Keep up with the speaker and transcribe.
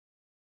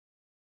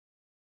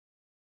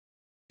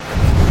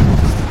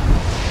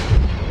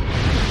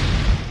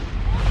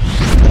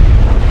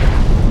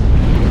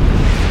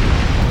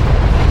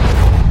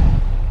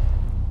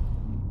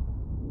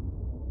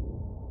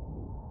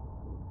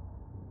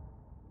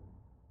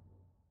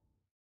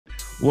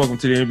Welcome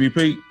to the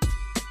MVP.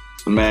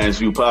 The Man's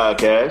View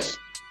Podcast.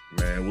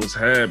 Man, what's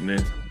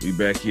happening? We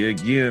back here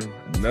again,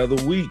 another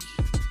week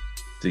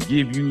to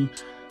give you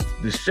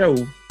the show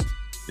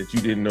that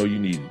you didn't know you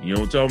needed. You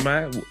know what I'm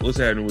talking about? What's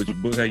happening with your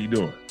book? How you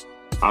doing?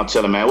 I'm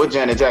chilling, man. What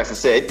Janet Jackson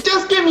said,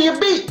 just give me a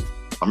beat.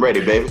 I'm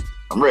ready, baby.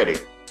 I'm ready.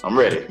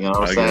 You know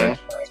what I'm saying?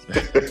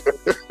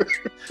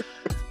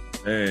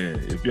 Man,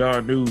 if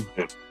y'all knew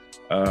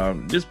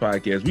this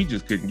podcast, we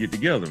just couldn't get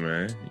together,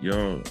 man. You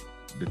know,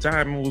 the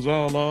timing was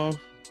all off.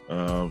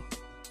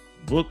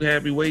 Book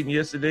had me waiting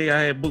yesterday.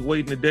 I had book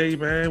waiting today,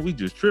 man. We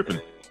just tripping.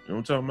 You know what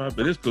I'm talking about?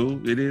 But it's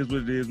cool. It is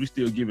what it is. We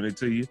still giving it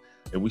to you,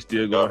 and we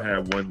still gonna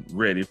have one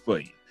ready for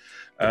you.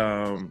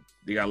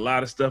 They got a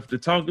lot of stuff to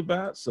talk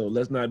about, so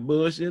let's not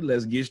bullshit.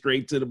 Let's get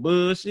straight to the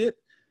bullshit.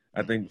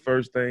 I think the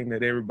first thing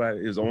that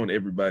everybody is on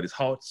everybody's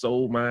heart,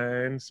 soul,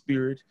 mind,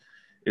 spirit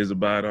is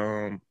about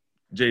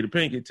Jada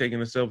Pinkett taking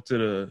herself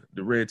to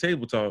the Red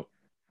Table Talk,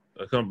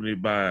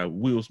 accompanied by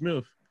Will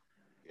Smith.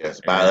 Yes,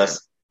 by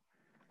us.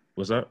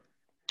 What's up?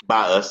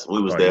 By us.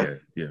 We was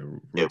there. Yeah,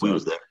 we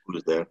was there. We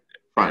was there.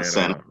 Front and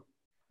center.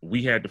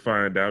 We had to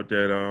find out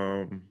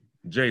that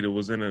Jada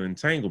was in an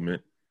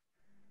entanglement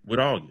with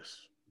August.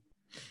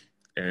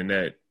 And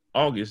that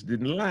August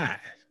didn't lie.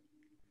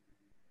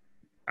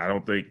 I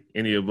don't think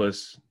any of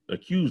us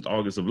accused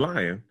August of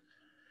lying,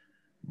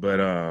 but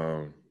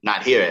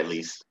not here at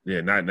least.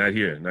 Yeah, not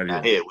here.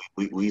 Not here.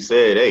 We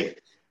said, hey,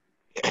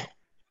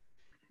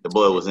 the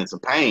boy was in some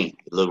pain.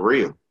 It looked real.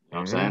 You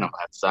know what I'm saying? I'm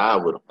at the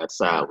side with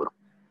him.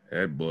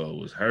 That boy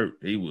was hurt.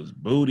 He was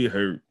booty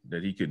hurt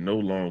that he could no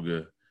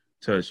longer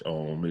touch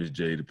on Miss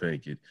Jada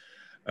Pinkett.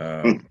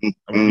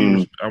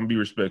 I'm gonna be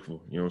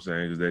respectful, you know what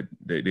I'm saying? Because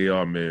that they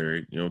are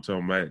married, you know what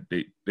I'm talking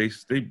about?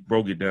 They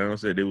broke it down,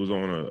 said they was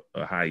on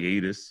a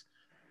hiatus.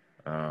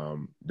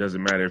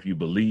 Doesn't matter if you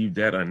believe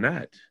that or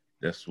not.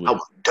 That's what I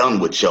was done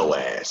with your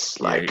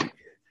ass. Like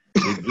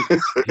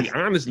he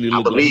honestly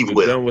looked like he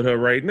was done with her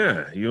right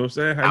now. You know what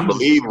I'm saying? I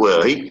believe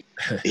Will.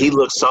 He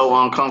looked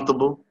so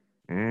uncomfortable.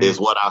 Is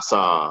what I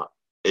saw.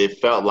 It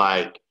felt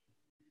like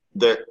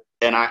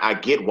and I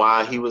get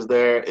why he was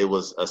there. It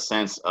was a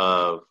sense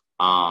of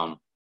I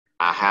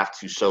have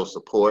to show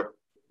support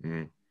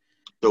through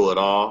it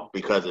all,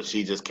 because if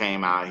she just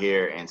came out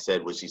here and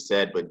said what she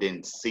said, but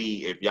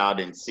if y'all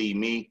didn't see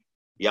me,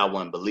 y'all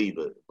wouldn't believe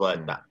it.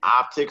 But the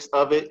optics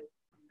of it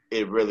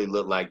really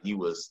looked like you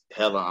was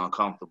hella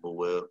uncomfortable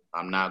with.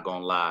 I'm not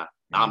gonna lie.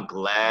 I'm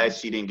glad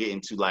she didn't get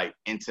into like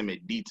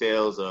intimate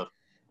details of,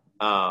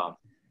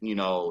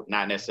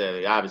 not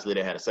necessarily, obviously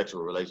they had a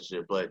sexual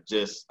relationship, but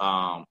just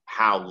how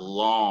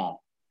long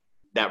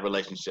that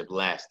relationship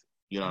lasted.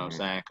 You know what I'm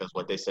saying? Because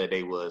what they said,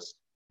 they was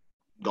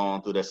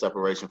going through their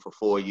separation for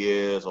 4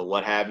 years or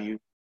what have you.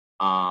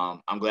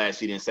 I'm glad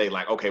she didn't say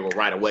like, okay, well,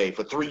 right away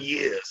for 3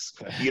 years.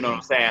 You know what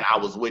I'm saying? I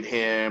was with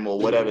him or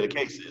whatever the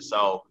case is.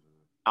 So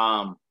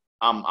I'm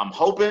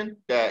hoping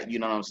that, you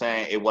know what I'm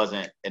saying, it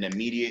wasn't an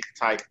immediate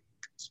type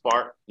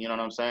spark. You know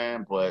what I'm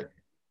saying? But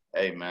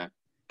hey, man,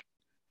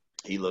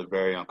 he looked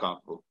very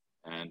uncomfortable.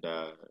 And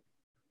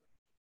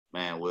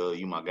man, Will,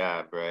 you my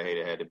guy, bro. I hate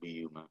it had to be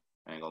you, man.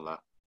 I ain't gonna lie.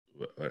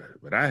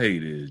 What I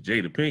hate is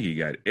Jada Pinkett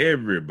got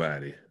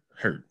everybody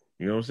hurt.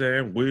 You know what I'm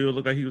saying? Will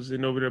looked like he was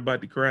sitting over there about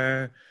to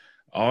cry.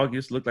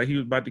 August looked like he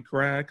was about to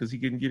cry because he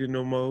couldn't get it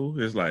no more.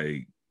 It's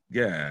like,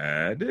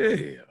 God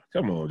damn.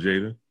 Come on,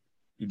 Jada.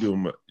 You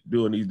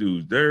doing these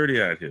dudes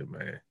dirty out here,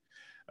 man.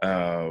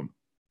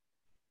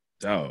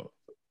 Dog.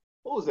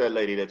 What was that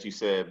lady that you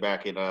said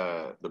back in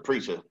The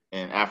Preacher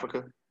in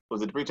Africa?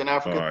 Was it The Preacher in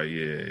Africa? Oh,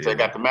 yeah. So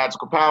got the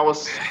magical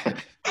powers?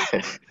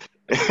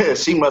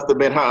 She must have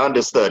been her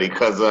understudy,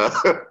 because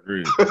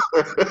Really?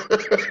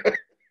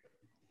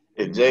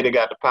 if Jada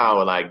got the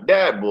power like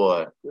that,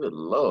 boy, good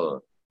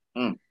Lord.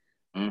 I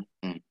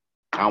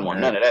don't want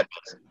none of that.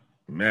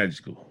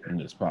 Magical in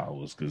his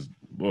powers, because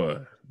boy,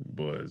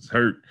 it's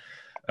hurt.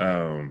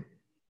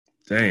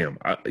 Damn.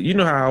 You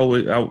know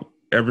how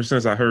ever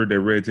since I heard that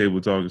Red Table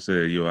Talk and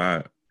said,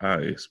 I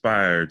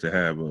aspire to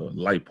have a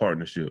life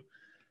partnership.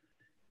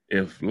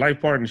 If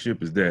life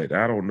partnership is that,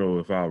 I don't know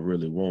if I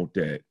really want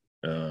that.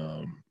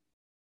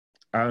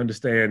 I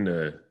understand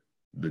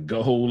the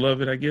goal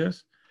of it, I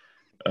guess.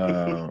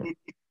 But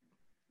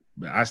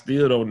I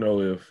still don't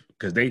know if,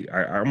 because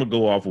I'm gonna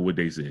go off of what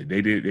they said.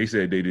 They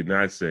said they did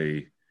not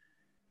say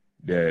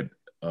that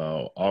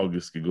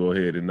August could go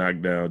ahead and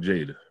knock down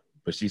Jada.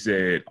 But she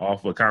said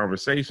off a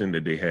conversation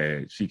that they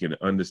had, she can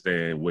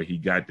understand where he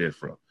got that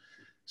from.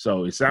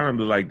 So it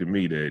sounded like to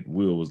me that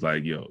Will was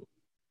like, yo,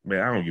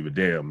 man, I don't give a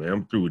damn, man.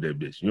 I'm through with that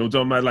bitch. You know what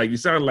I'm talking about? Like, it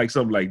sounded like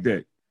something like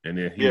that. And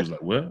then he was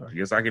like, well, I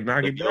guess I can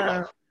knock it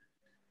down.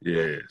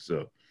 Yeah,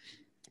 so,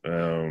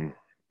 I'm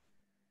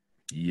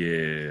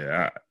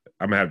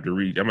gonna have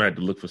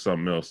to look for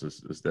something else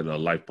instead of a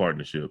life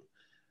partnership.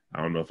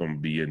 I don't know if I'm gonna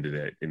be into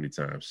that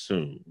anytime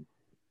soon.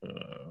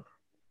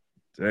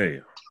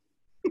 Damn.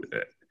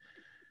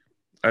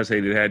 I just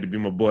hate it had to be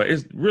my boy.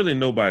 It's really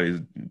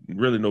nobody's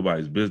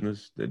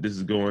business that this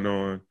is going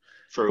on.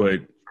 True.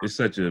 But it's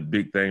such a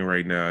big thing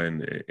right now in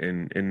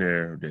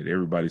there that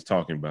everybody's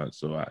talking about.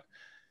 So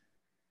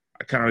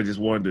I kind of just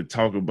wanted to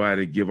talk about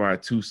it, give our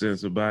 2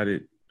 cents about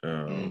it.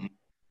 I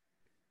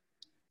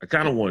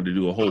kind of wanted to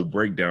do a whole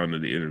breakdown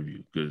of the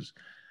interview because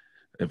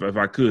if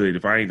I could,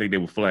 if I didn't think they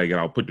would flag it,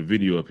 I'll put the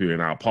video up here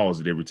and I'll pause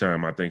it every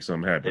time I think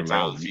something happened.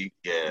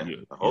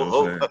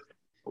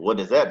 What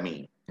does that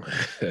mean?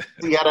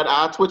 See how that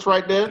eye twitch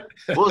right there?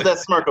 What was that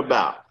smirk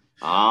about?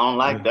 I don't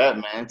like that,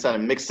 man.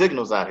 Trying to mix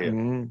signals out here.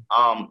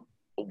 Mm-hmm.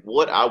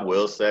 What I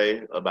will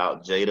say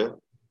about Jada,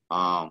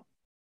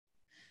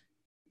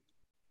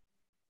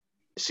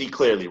 she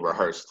clearly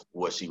rehearsed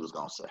what she was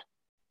gonna say.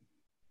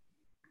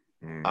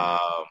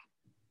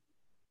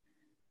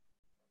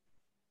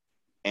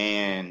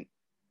 And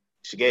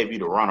she gave you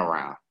the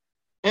runaround.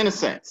 In a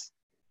sense,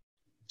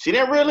 she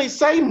didn't really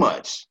say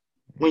much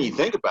when you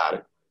think about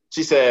it.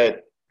 She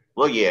said,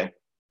 "Well, yeah,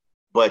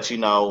 but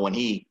when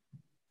he,"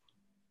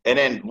 and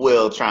then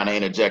Will trying to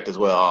interject as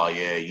well. Oh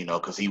yeah,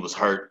 because he was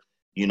hurt.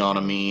 You know what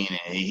I mean?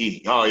 And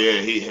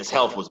his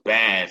health was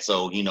bad,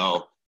 so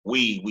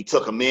we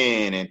took him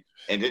in, and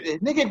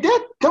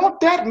nigga, don't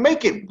that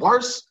make it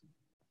worse?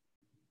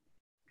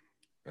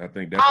 I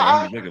think that's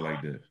why you make it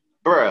like that,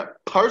 bruh.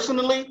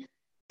 Personally,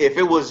 if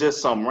it was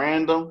just some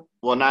random,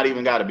 well, not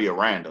even got to be a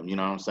random. You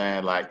know what I'm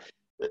saying? Like,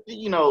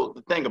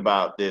 the thing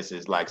about this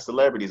is like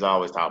celebrities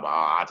always talk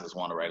about, I just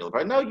want a regular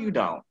person. No, you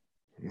don't.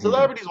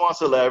 Celebrities want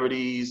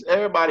celebrities.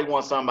 Everybody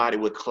wants somebody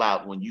with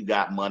clout when you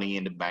got money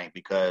in the bank,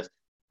 because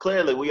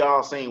clearly we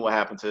all seen what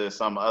happened to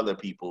some other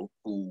people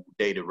who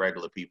dated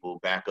regular people,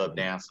 backup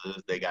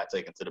dancers, they got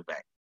taken to the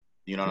bank.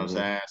 You know what I'm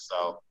saying?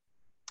 So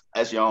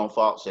that's your own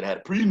fault. Should have had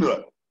a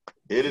prenup.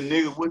 Hit a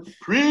nigga with the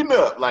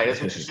prenup. Like,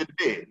 that's what you should have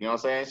did. You know what I'm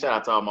saying? Shout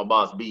out to all my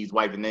boss B's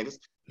wife and niggas.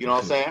 You know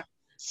what I'm saying?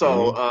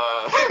 So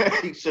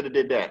he should have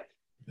did that.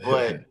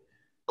 But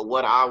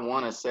what I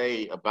want to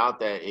say about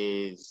that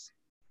is,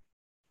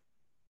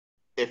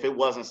 if it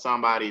wasn't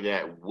somebody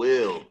that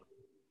Will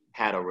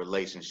had a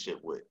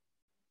relationship with,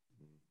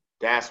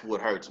 that's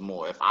what hurts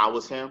more. If I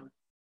was him,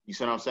 you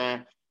see what I'm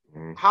saying?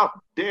 How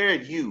dare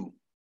you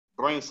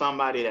bring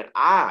somebody that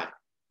I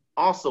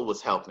also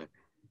was helping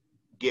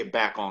get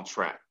back on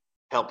track,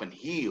 helping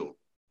heal,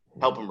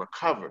 helping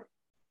recover.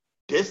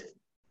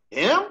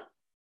 Him?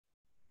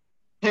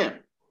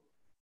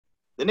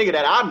 The nigga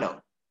that I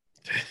know.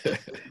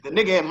 The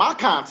nigga in my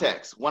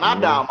contacts when I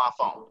dial my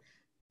phone.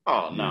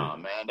 Oh, no,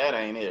 man, that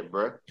ain't it,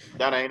 bro.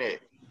 That ain't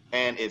it.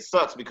 And it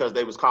sucks because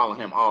they was calling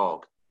him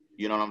Og.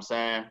 You know what I'm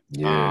saying?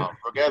 Yeah.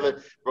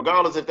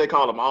 Regardless if they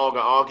call him Og or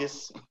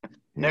August,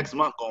 next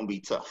month gonna be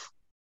tough.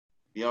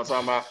 You know what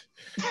I'm talking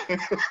about?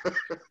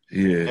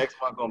 Yeah. Next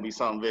month gonna be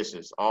something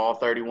vicious. All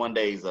 31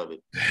 days of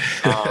it.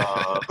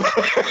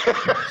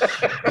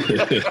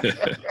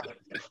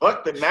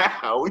 Fuck the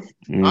now.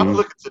 I'm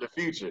looking to the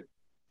future.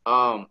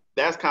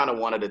 That's kind of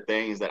one of the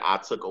things that I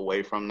took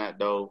away from that,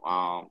 though.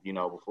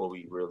 Before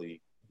we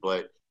really,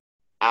 but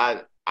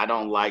I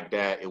don't like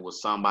that it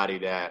was somebody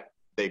that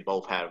they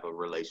both have a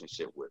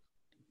relationship with.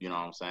 You know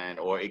what I'm saying?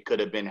 Or it could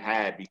have been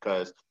had,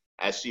 because,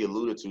 as she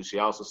alluded to, she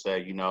also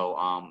said,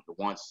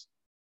 once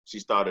she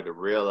started to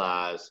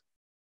realize,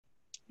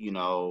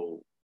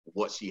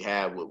 what she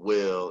had with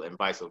Will and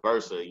vice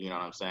versa, you know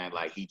what I'm saying?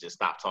 Like, he just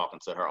stopped talking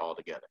to her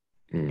altogether.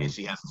 And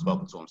she hasn't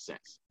spoken to him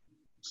since.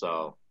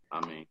 So,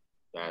 I mean,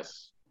 I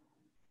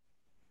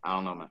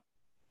don't know, man.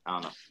 I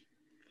don't know.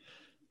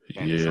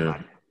 Yeah. You know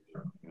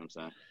what I'm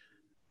saying?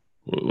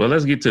 Well,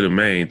 let's get to the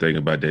main thing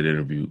about that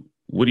interview.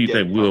 What do you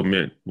think Will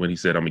meant when he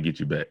said, "I'm going to get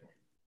you back"?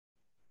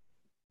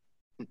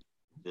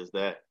 Just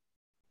that.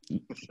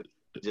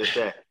 Just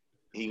that.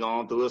 He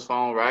going through his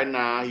phone right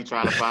now. He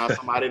trying to find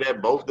somebody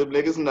that both them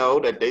niggas know,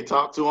 that they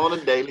talk to on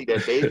a daily,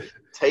 that they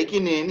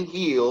taking in,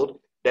 healed,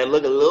 that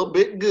look a little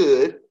bit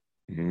good,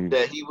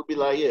 that he would be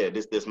like, yeah,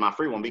 this my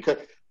free one. Because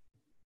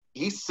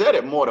he said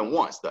it more than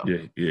once, though. Yeah,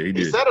 he did.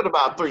 He said it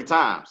about 3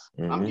 times.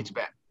 I'm going to get you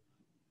back.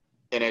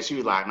 And then she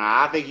was like,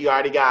 nah, I think you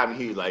already got me.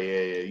 He was like,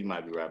 yeah, you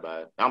might be right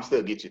about it. I'm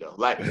still get you, though.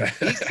 Like,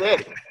 he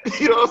said it.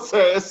 You know what I'm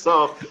saying?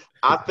 So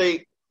I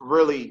think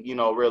really,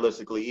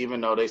 realistically,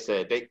 even though they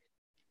said they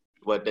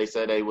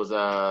was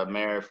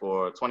married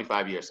for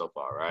 25 years so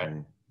far, right?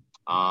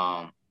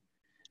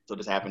 So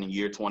this happened in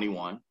year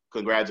 21.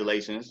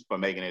 Congratulations for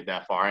making it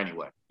that far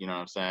anyway. You know what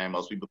I'm saying?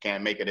 Most people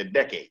can't make it a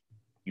decade.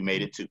 You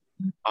made it 2.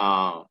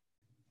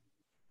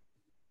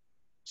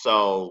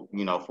 So,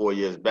 4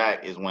 years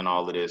back is when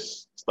all of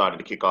this started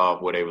to kick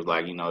off, where they was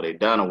like, they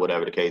done or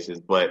whatever the case is.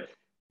 But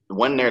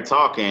when they're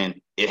talking,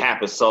 it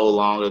happened so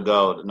long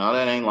ago. No,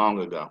 that ain't long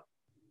ago.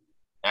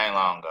 That ain't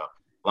long ago.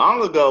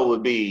 Long ago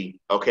would be,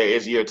 okay,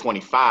 it's year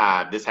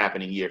 25. This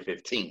happened in year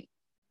 15.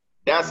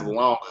 That's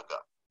long ago.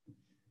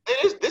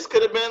 This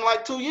could have been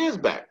like 2 years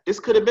back. This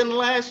could have been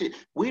last year.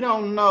 We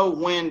don't know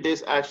when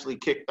this actually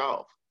kicked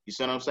off. You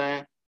see what I'm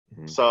saying?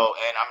 So,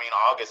 and I mean,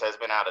 August has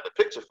been out of the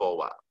picture for a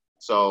while.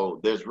 So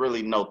there's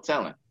really no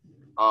telling.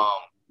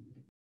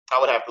 I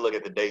would have to look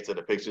at the dates of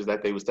the pictures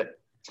that they was taking.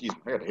 Excuse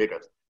me, I got the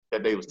hiccups.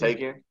 That they was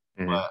taking.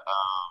 But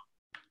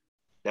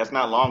that's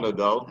not long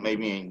ago.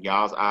 Maybe in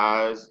y'all's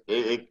eyes,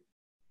 it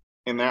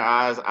in their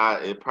eyes,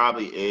 it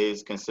probably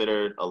is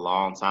considered a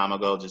long time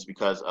ago just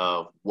because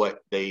of what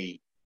they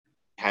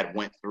had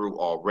went through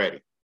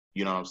already.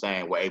 You know what I'm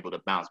saying? We're able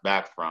to bounce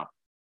back from.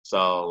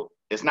 So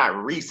it's not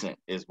recent,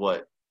 is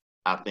what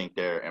I think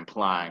they're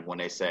implying when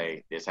they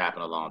say this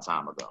happened a long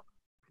time ago.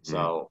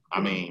 So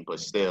I mean, but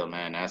still,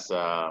 man, that's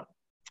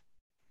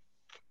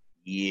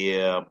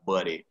yeah,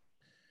 buddy,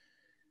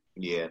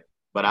 yeah.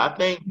 But I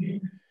think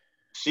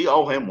she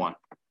owe him one.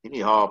 He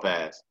need a hall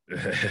pass.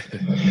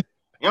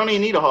 You don't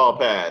even need a hall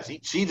pass.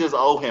 She just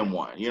owe him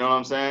one. You know what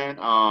I'm saying?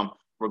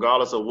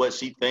 Regardless of what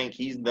she think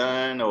he's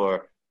done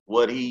or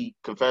what he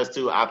confessed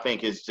to, I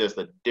think it's just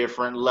a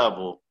different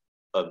level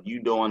of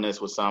you doing this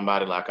with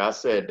somebody, like I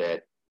said,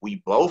 that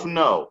we both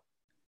know,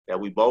 that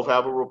we both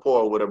have a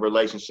rapport with, a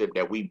relationship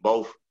that we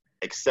both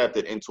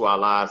accepted into our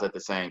lives at the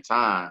same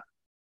time.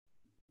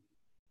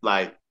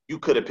 Like, you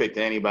could have picked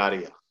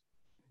anybody else,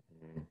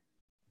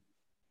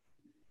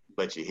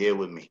 but you're here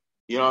with me.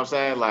 You know what I'm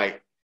saying?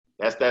 Like,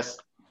 that's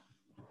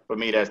for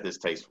me, that's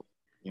distasteful.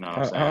 You know what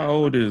I'm saying? How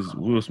old is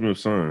Will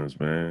Smith's sons,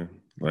 man?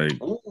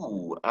 Like,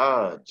 Ooh,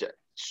 I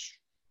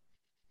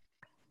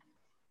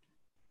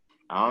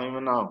don't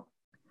even know.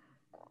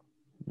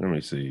 let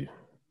me see.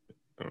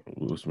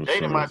 Will Smith's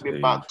Jaden might son's be age.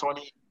 about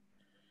 20,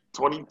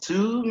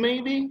 22,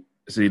 maybe.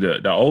 See,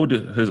 the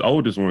oldest, his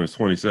oldest one is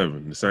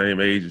 27, the same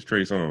age as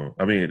Trey Songz.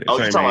 I mean, the Oh,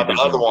 you same talking age about as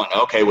the other one?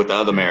 Okay, with the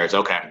other yeah, marriage.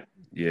 Okay.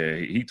 yeah,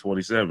 he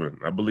 27.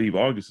 I believe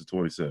August is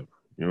 27.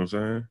 You know what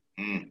I'm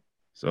saying?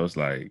 So it's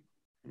like,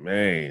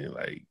 man,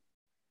 like,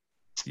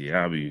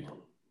 yeah, let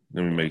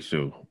me make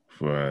sure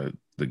before I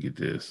look at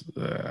this.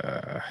 Yep,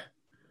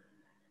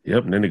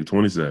 that nigga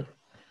 27. He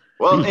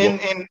Well, was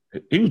born,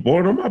 he was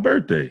born on my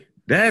birthday.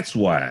 That's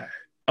why.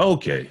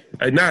 Okay,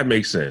 now it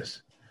makes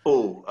sense. He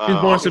was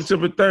born August.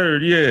 September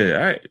 3rd.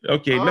 Yeah.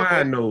 Okay, Oh, now I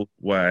okay. know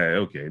why.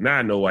 Okay, now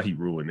I know why he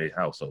ruined their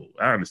household.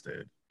 I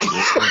understand.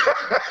 Yeah.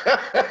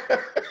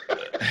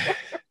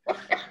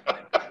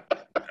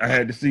 I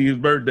had to see his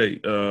birthday.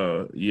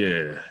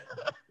 Yeah.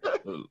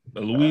 A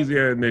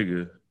Louisiana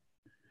nigga,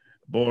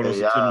 born on Hey,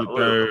 September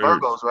what, 3rd.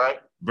 Virgos, right?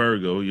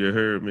 Virgo, you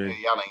heard me.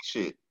 Hey, y'all ain't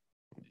shit.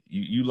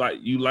 You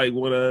like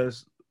one of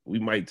us, we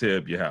might tear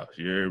up your house.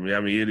 You heard me? I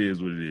mean, it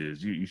is what it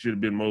is. You should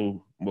have been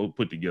more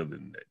put together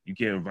than that. You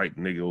can't invite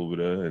the nigga over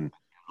there and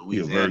he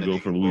a Louisiana Virgo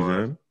from niggas, boy.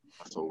 Louisiana.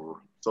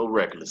 So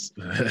reckless.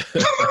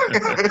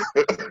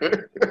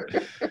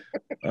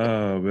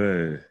 Oh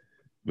man.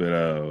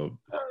 But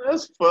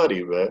That's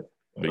funny, man.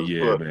 but That's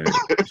yeah, funny. man.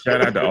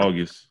 Shout out to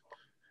August.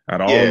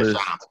 Out of all Yeah, shout this,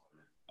 out to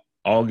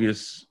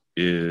August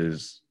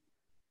is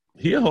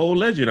he a whole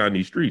legend on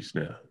these streets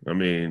now. I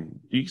mean,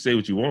 you can say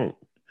what you want.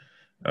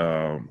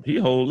 He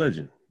a whole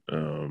legend.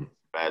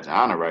 badge of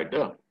honor right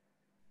there.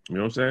 You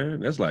know what I'm saying?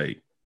 That's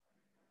like,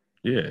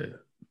 yeah.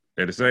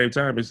 At the same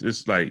time,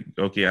 it's like,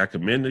 okay, I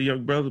commend the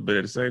young brother, but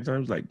at the same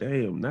time, it's like,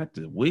 damn, not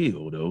the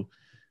wheel though.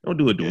 Don't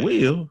do it the Yeah,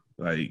 wheel.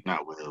 Like,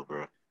 not Will,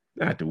 bro.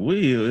 not the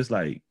wheel. It's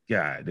like,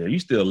 God damn, you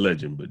still a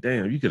legend, but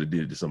damn, you could have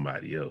did it to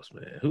somebody else,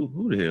 man.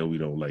 Who the hell we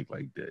don't like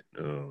that?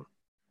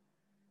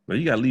 Like,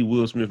 you gotta leave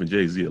Will Smith and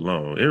Jay-Z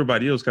alone.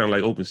 Everybody else kind of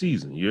like open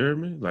season. You hear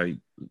me? Like,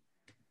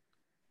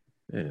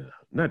 yeah,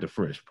 not the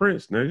Fresh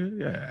Prince, nigga.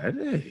 Yeah,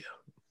 damn.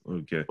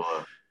 Okay.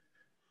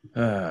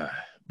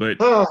 But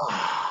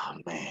Oh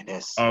man,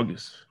 that's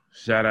August,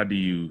 shout out to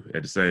you.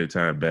 At the same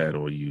time, bad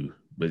on you.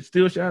 But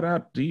still shout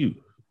out to you.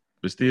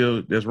 But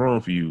still, that's wrong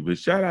for you. But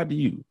shout out to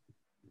you.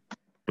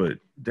 But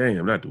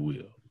damn, not the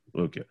wheel.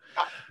 Okay.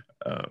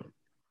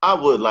 I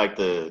would like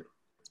to.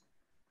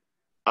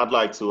 I'd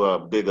like to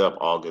big up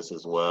August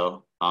as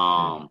well.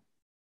 Not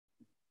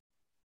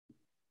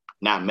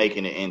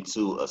making it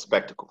into a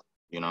spectacle.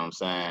 You know what I'm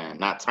saying?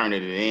 Not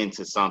turning it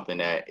into something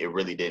that it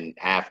really didn't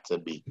have to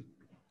be.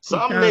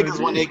 Some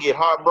niggas when they get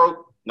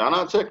heartbroken,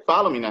 no, check,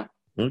 follow me now.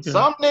 Okay.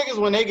 Some niggas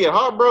when they get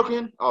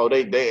heartbroken, oh,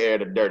 they air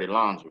the dirty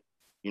laundry.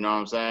 You know what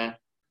I'm saying?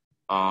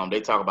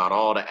 They talk about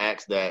all the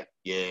acts that,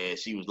 yeah,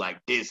 she was like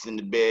this in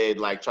the bed,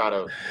 like try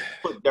to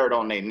put dirt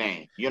on their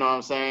name. You know what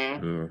I'm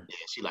saying? Yeah,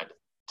 she like to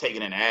take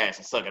it in the ass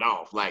and suck it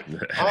off. Like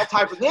all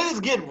type of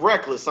niggas get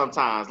reckless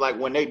sometimes, like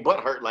when they butt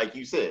hurt, like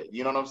you said.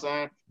 You know what I'm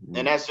saying?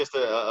 And that's just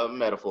a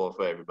metaphor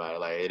for everybody.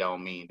 Like it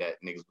don't mean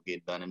that niggas will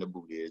get done in the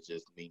booty. It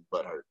just mean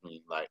butt hurt. I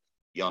mean like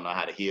you don't know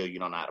how to heal, you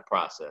don't know how to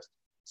process.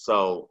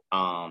 So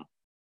I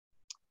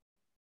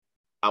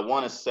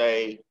want to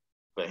say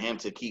for him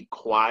to keep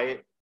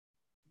quiet,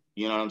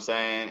 you know what I'm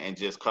saying, and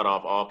just cut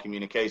off all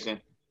communication.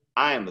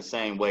 I am the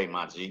same way,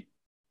 my G.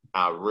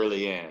 I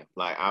really am.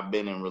 Like I've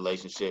been in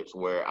relationships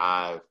where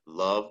I've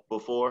loved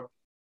before,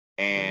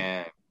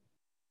 and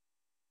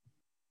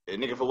the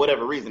nigga for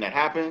whatever reason that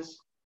happens,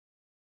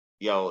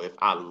 yo, if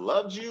I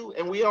loved you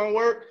and we don't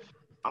work,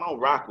 I don't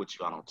rock with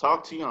you. I don't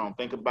talk to you. I don't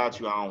think about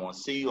you. I don't want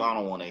to see you. I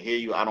don't want to hear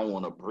you. I don't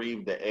want to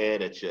breathe the air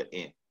that you're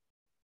in.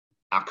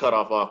 I cut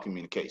off all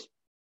communication.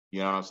 You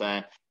know what I'm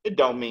saying? It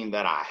don't mean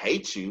that I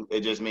hate you.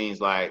 It just means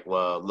like,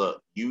 well,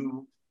 look,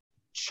 you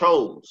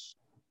chose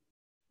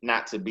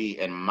not to be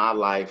in my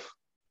life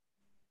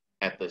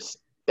at the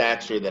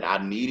stature that I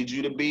needed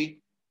you to be.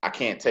 I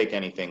can't take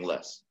anything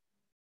less.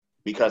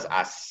 because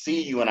I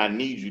see you and I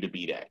need you to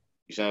be that.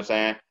 You see what I'm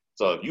saying?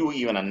 So if you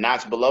even a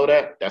notch below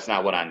that, that's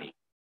not what I need.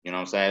 You know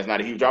what I'm saying? It's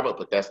not a huge drop up,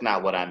 but that's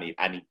not what I need.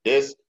 I need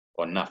this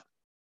or nothing.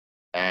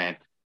 And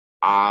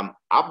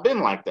I've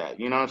been like that.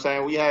 You know what I'm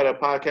saying? We had a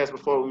podcast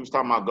before we was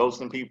talking about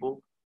ghosting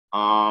people.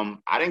 I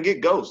didn't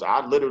get ghosted.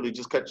 I literally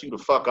just cut you the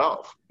fuck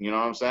off. You know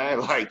what I'm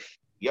saying? Like,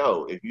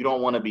 yo, if you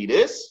don't want to be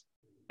this,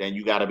 then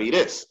you got to be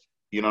this.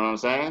 You know what I'm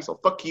saying? So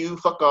fuck you,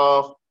 fuck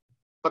off,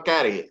 fuck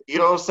out of here. You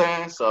know what I'm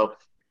saying? So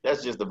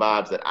that's just the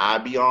vibes that I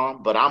be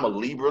on. But I'm a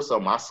Libra, so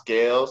my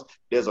scales,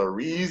 there's a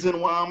reason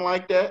why I'm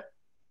like that.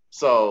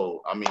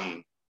 So, I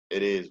mean,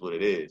 it is what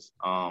it is.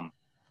 I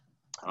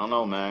don't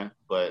know, man,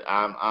 but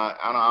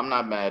I'm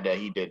not mad that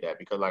he did that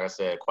because, like I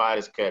said, quiet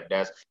is kept.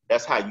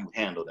 That's how you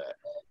handle that.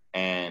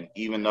 And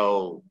even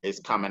though it's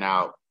coming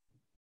out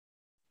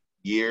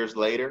years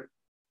later,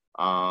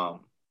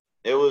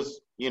 it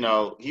was, you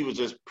know, he was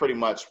just pretty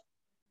much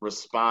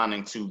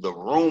responding to the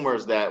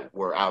rumors that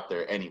were out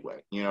there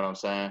anyway. You know what I'm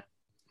saying?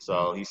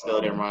 So he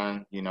still didn't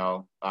run, you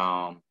know,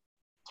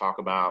 talk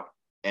about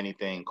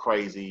anything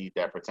crazy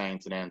that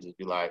pertained to them. Just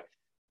be like,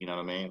 you know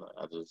what I mean?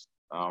 I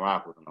don't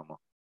rock with him no more.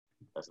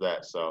 That's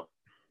that. So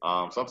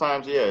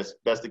sometimes, yeah, it's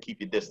best to keep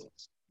your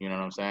distance. You know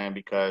what I'm saying?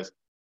 Because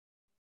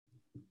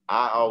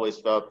I always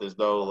felt as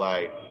though,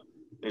 like,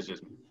 it's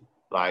just,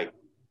 like,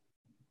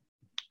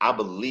 I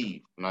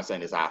believe, I'm not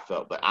saying this I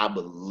felt, but I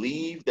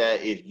believe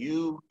that if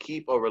you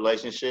keep a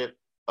relationship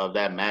of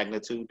that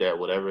magnitude, that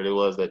whatever it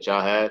was that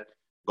y'all had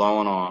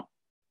going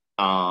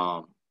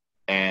on,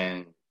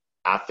 and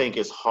I think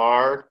it's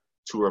hard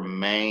to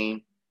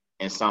remain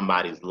in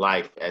somebody's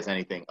life as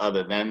anything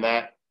other than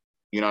that.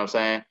 You know what I'm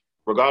saying?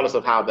 Regardless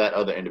of how that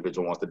other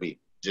individual wants to be,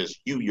 just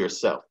you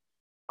yourself.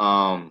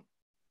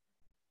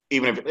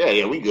 Even if,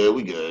 yeah, we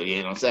good. You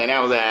know what I'm saying?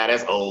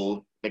 That's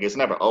old. Like, it's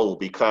never old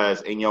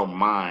because in your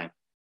mind,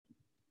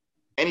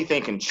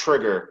 anything can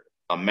trigger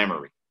a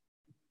memory.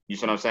 You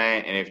see what I'm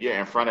saying? And if you're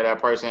in front of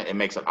that person, it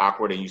makes it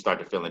awkward and you start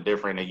to feeling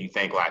different and you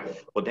think like,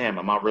 well, damn,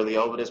 am I really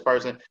over this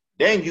person?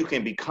 Then you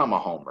can become a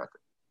homewrecker.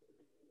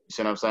 You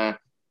see what I'm saying?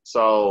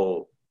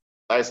 So,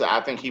 like I said,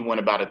 I think he went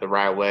about it the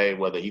right way,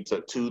 whether he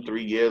took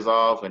 2-3 years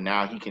off and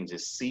now he can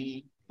just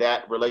see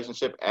that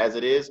relationship as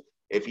it is.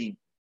 If he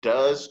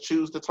does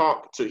choose to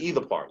talk to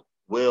either party,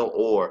 Will,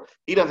 or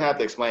he doesn't have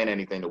to explain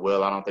anything to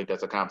Will. I don't think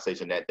that's a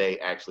conversation that they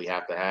actually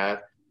have to have.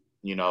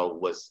 You know,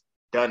 what's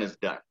done is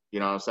done. You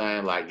know what I'm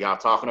saying? Like, y'all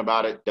talking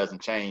about it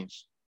doesn't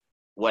change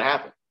what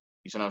happened.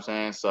 You see what I'm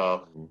saying?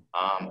 So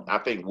I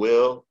think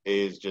Will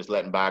is just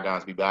letting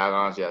bygones be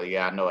bygones.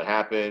 Yeah, I know it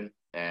happened.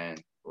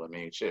 And, well, I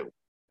mean, shit,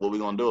 what we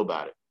going to do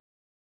about it?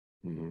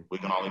 Mm-hmm. We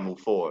can only move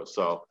forward.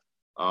 So,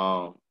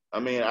 I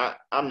mean,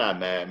 I'm not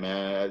mad,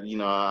 man. You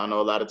know, I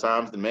know a lot of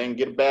times the men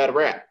get a bad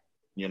rap.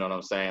 You know what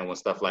I'm saying? When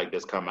stuff like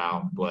this come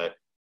out. But,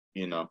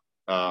 you know,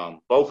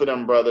 both of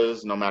them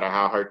brothers, no matter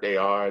how hurt they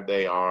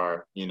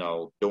are, you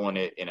know, doing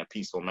it in a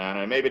peaceful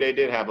manner. And maybe they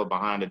did have a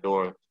behind the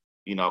door,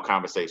 you know,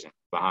 conversation,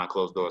 behind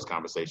closed doors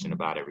conversation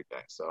about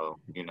everything. So,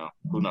 you know,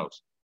 who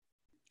knows?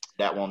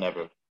 That won't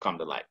ever come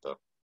to light, though.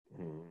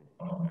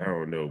 I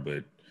don't know,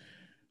 but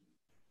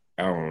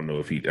I don't know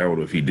if he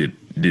did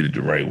it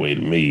the right way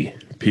to me,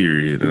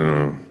 period.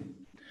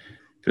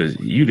 Because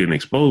you didn't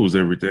expose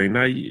everything.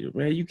 Now,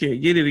 man, you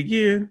can't get it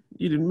again.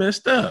 You done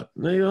messed up.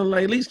 Now, you know,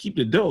 like, at least keep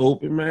the door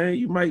open, man.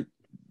 You might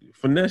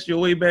finesse your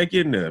way back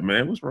in there,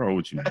 man. What's wrong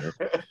with you, man?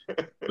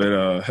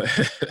 But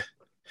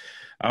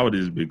I would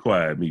just be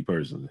quiet, me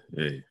personally.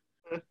 Hey,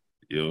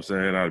 you know what I'm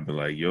saying? I'd be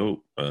like,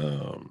 yo,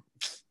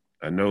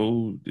 I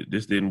know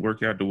this didn't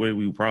work out the way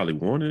we probably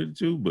wanted it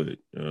to, but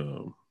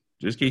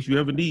just in case you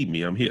ever need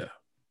me, I'm here.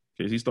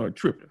 In case he started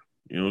tripping.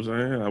 You know what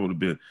I'm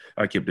saying?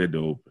 I kept that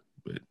door open.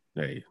 But,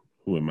 hey,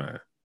 who am I?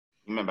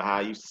 Remember how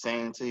I used to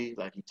sing to you?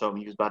 Like, you told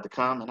me you was about to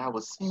come, and I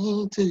was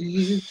singing to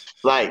you.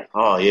 Like,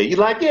 oh, yeah. You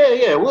like,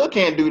 yeah, Will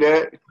can't do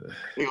that.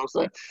 You know what I'm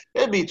saying?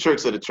 That'd be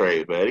tricks of the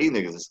trade, man. These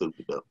niggas are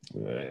stupid, though.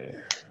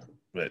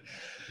 But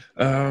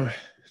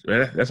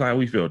that's how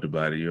we felt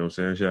about it. You know what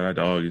I'm saying? Shout out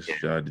to August. Yeah.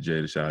 Shout out to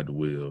Jada. Shout out to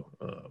Will.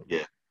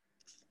 Yeah.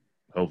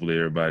 Hopefully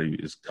everybody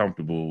is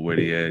comfortable where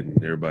they at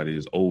and everybody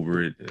is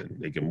over it and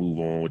they can move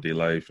on with their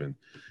life and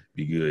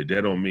be good.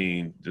 That don't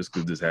mean just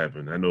because this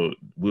happened. I know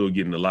Will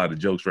getting a lot of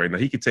jokes right now.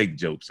 He can take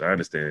jokes. I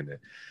understand that.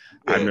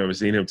 Yeah. I've never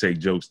seen him take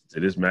jokes to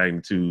this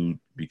magnitude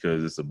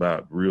because it's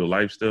about real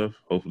life stuff.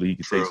 Hopefully he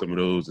can take some of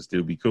those and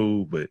still be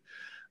cool. But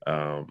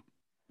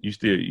you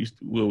still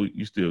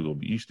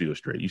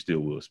straight. You still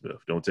Will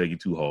Smith. Don't take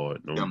it too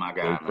hard. Don't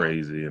go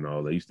crazy and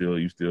all that. You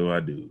still I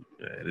do.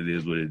 And it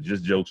is what it is.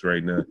 Just jokes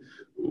right now.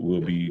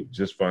 We'll be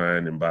just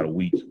fine. In about a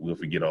week, we'll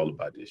forget all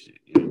about this shit.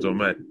 You know what I'm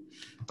talking about?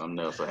 Something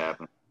else will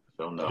happen.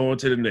 Don't know. On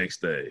to the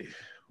next day.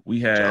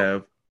 We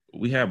have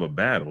a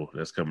battle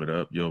that's coming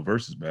up.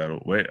 Versus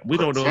battle. We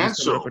don't know if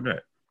it's coming up or not.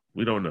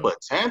 We don't know.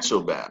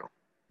 Potential battle.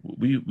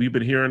 We've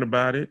been hearing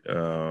about it.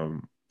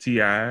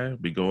 T.I.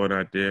 be going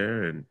out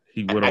there and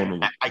he went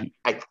on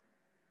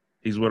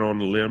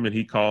the limb and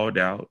he called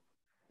out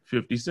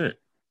 50 Cent.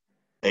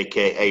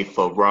 AKA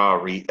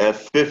Ferrari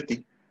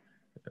F50.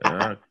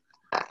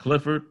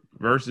 Clifford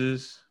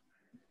versus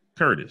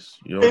Curtis.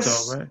 You know what I'm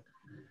talking about?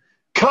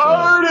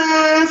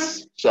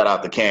 Curtis! Shout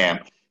out to Cam.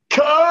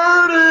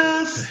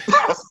 Curtis!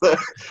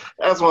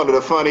 That's one of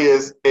the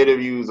funniest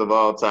interviews of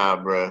all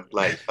time, bro.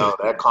 Like, oh,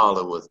 that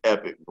caller was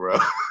epic, bro.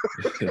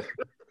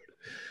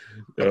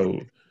 So,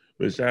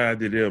 but shout out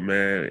to them,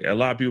 man. A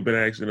lot of people been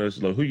asking us,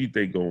 look, who you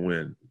think gonna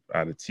win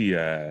out of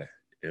T.I.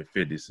 and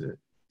 50 Cent?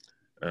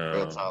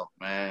 Real talk,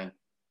 man.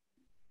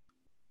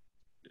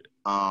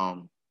 I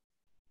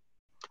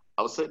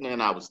was sitting there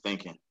and I was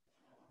thinking,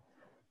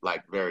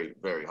 like, very,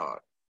 very hard.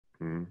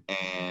 Mm-hmm.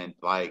 And,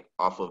 like,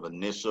 off of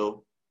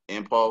initial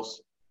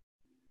impulse,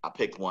 I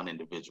picked one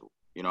individual.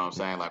 You know what I'm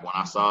saying? Like, when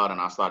I saw it and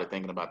I started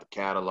thinking about the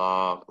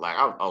catalog, like,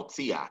 oh,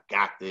 T.I.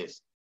 got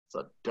this. It's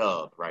a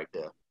dub right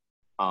there.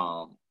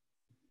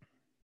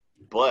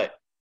 But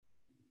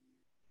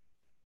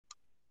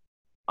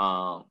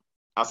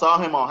I saw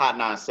him on Hot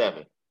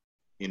 97,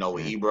 you know,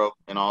 with Ebro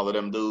and all of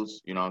them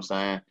dudes, you know what I'm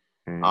saying?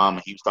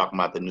 He was talking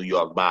about the New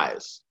York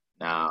bias.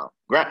 Now,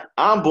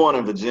 I'm born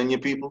in Virginia,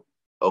 people,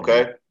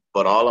 okay?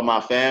 But all of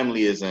my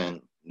family is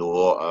in New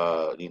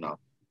Orleans, you know,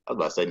 I was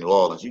about to say New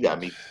Orleans. You got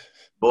me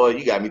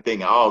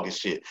thinking August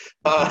shit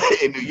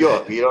in New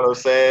York, you know what I'm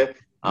saying?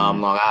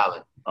 Long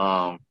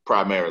Island,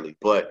 primarily.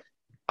 But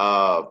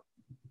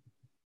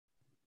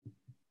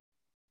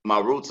my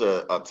roots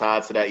are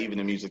tied to that. Even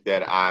the music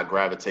that I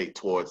gravitate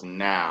towards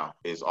now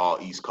is all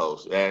East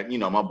Coast. And, you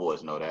know, my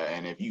boys know that.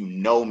 And if you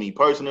know me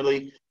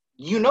personally,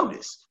 you know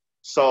this.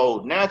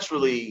 So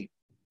naturally,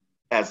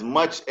 as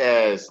much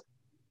as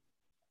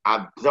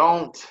I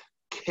don't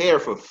care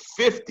for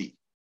 50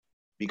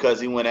 because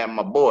he went at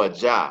my boy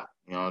Ja,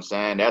 you know what I'm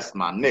saying? That's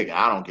my nigga.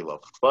 I don't give a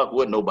fuck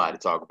what nobody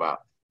talk about.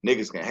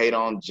 Niggas can hate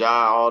on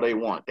Ja all they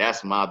want.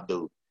 That's my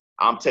dude.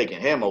 I'm taking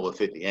him over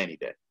 50 any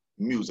day,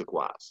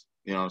 music-wise.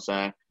 You know what I'm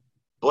saying?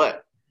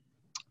 But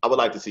I would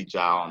like to see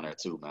Ja on there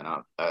too, man.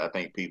 I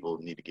think people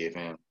need to give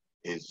him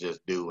his just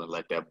due and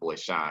let that boy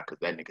shine because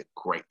that nigga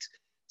great.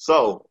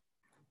 So,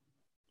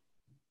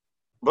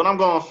 but I'm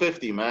going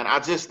 50, man. I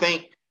just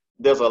think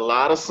there's a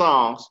lot of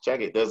songs.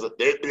 Check it.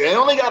 They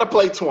only got to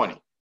play 20.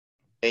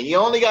 And you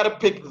only got to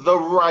pick the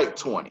right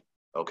 20.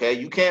 Okay?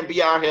 You can't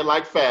be out here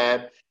like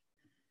Fab.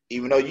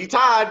 Even though you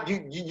tied,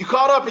 you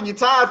caught up and you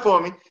tied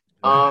for me.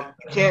 You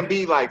can't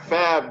be like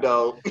Fab,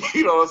 though.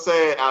 You know what I'm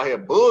saying? Out here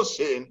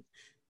bullshitting,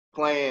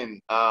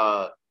 playing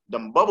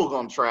them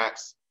bubblegum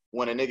tracks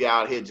when a nigga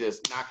out here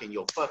just knocking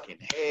your fucking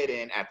head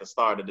in at the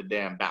start of the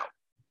damn bout.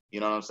 You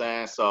know what I'm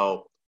saying?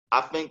 So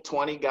I think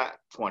 20 got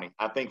 20.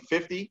 I think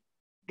 50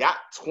 got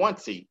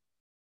 20.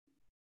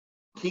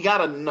 He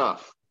got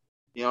enough.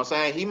 You know what I'm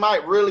saying? He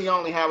might really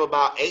only have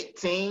about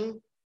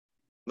 18,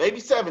 maybe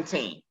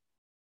 17.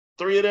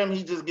 3 of them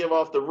he just give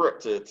off the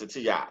rip to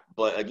T.I.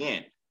 But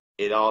again,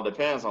 it all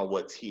depends on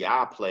what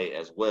T.I. play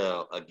as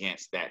well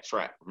against that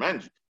track.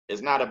 Remember,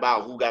 it's not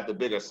about who got the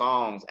bigger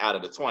songs out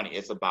of the 20.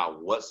 It's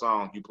about what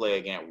song you play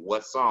against,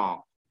 what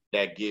song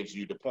that gives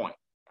you the point.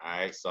 All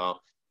right, so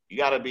you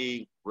got to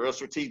be real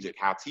strategic.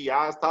 How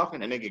T.I. is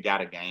talking, the nigga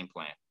got a game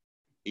plan.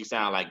 He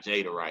sound like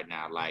Jada right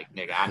now. Like,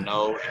 nigga, I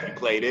know if you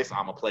play this,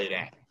 I'm going to play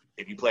that.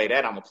 If you play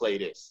that, I'm going to play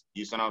this.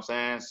 You see what I'm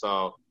saying?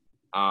 So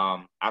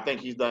I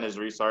think he's done his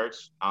research.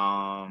 But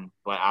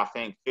I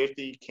think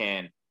 50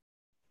 can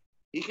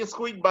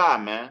squeak by,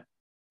 man.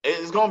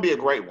 It's going to be a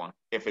great one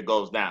if it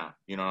goes down.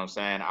 You know what I'm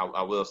saying?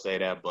 I will say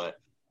that, but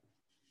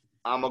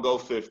I'm going to go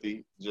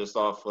 50 just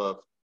off of,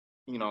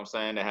 you know what I'm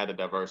saying, they had the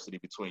diversity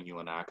between you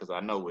and I because I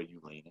know where you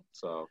leaning.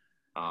 So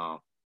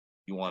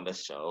you want to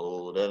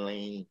show the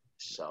lean.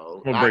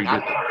 So I'm going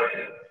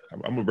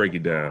to break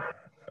it down.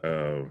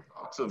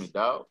 Talk to me,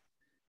 dog.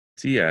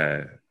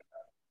 T.I.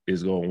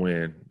 is going to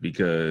win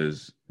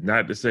because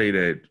not to say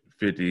that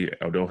 50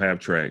 don't have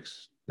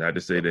tracks, not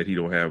to say that he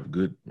don't have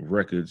good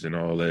records and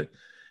all that.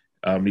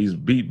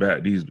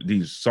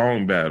 These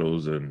song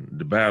battles and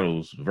the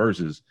battles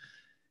versus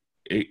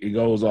it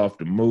goes off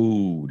the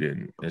mood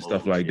and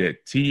stuff like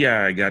that.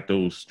 T.I. got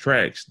those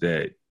tracks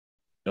that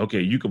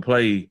you can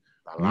play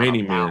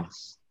Many Men.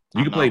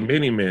 You can play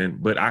Many Men,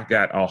 but I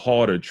got a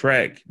harder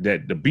track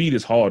that the beat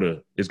is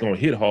harder. It's gonna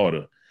hit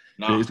harder.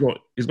 No. It's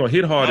gonna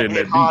hit harder than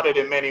that beat. Harder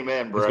than Many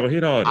Men, bro. It's gonna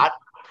hit harder.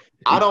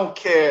 I don't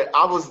care.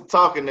 I was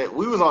talking that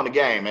we was on the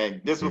game,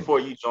 and this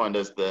before you joined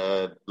us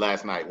the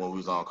last night when we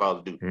was on Call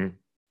of Duty.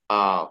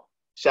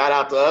 Shout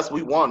out to us.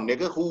 We won,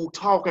 nigga. Who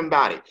talking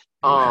about it?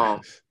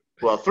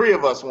 Well, 3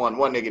 of us won.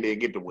 1 nigga didn't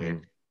get to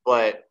win.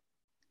 But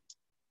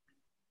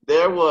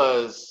there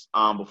was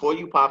before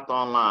you popped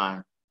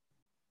online,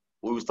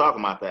 we was talking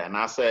about that, and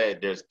I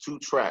said there's 2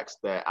 tracks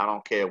that I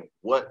don't care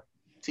what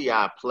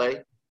T.I.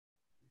 play.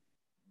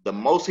 The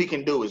most he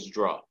can do is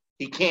draw.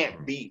 He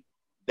can't beat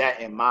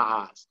that in my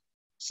eyes.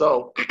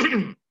 So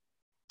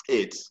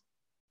it's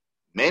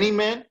Many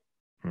Men.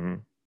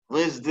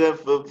 What's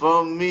different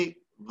from me?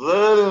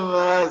 Blood of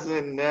eyes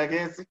and I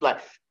can see.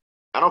 Like,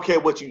 I don't care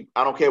what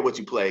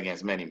you play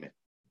against Many Men.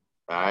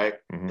 All right,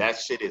 that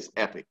shit is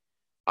epic.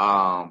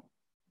 The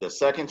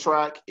second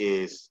track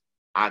is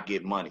I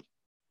Get Money.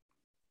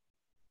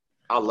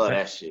 I love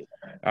that shit.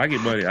 I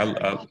Get Money.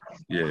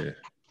 Yeah.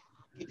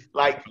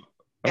 Like,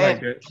 I like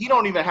and that. he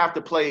don't even have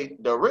to play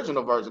the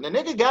original version. The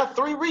nigga got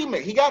 3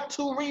 remixes. He got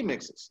 2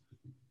 remixes.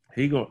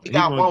 He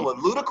got one with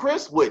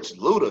Ludacris, which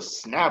Luda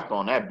snapped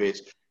on that bitch.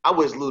 I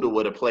wish Luda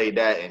would have played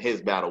that in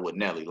his battle with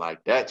Nelly.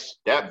 Like that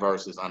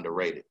verse is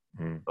underrated.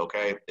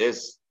 Okay,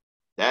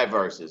 that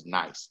verse is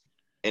nice.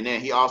 And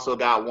then he also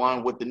got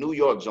one with the New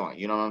York joint.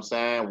 You know what I'm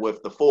saying?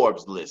 With the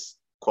Forbes list,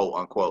 quote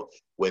unquote,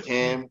 with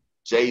him,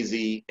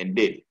 Jay-Z, and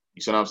Diddy.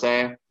 You see what I'm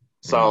saying?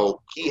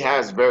 So he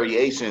has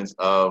variations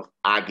of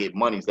I Get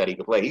Monies that he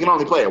can play. He can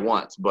only play it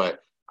once, but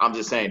I'm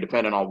just saying,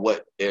 depending on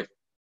if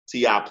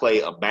T.I.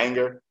 play a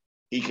banger,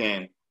 he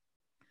can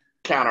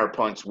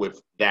counterpunch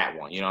with that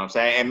one. You know what I'm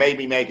saying? And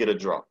maybe make it a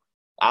draw.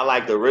 I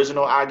like the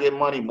original I Get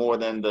Money more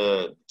than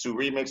the 2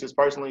 remixes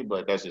personally,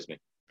 but that's just me.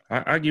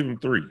 I give him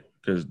 3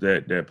 because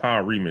that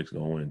Power remix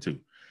gonna win too,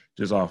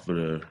 just off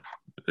of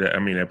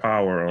that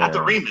Power. Not the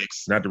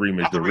remix. Not the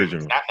remix. The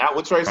original. Not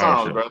with Trey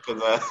Songz, bro,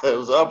 because it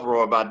was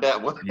uproar about that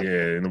one.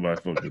 Yeah,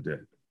 nobody fucked with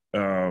that.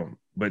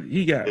 But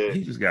he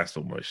just got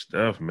so much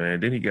stuff, man.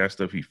 Then he got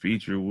stuff he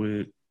featured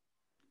with.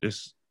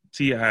 It's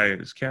T.I.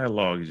 His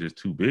catalog is just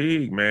too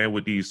big, man.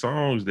 With these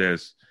songs,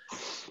 it's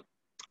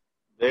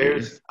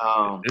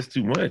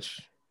too much.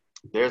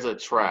 There's a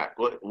track.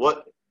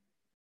 What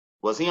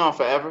was he on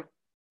Forever?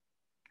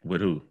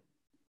 With who?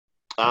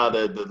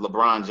 The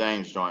LeBron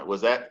James joint.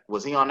 Was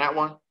he on that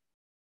one?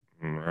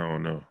 I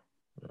don't know.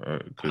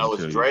 No,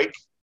 it's Drake.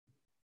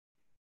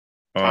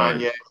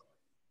 Kanye.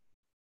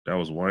 That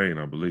was Wayne,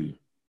 I believe.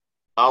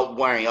 Oh,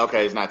 Wayne.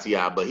 Okay, it's not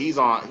T.I., but he's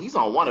on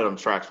one of them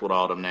tracks with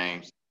all them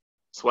names.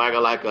 Swagger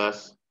Like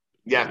Us.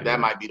 Yeah, that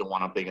might be the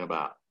one I'm thinking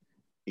about.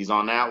 He's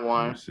on that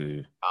one. Let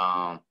me see.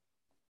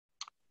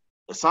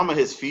 Some of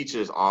his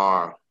features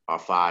are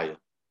fire.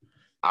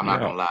 I'm not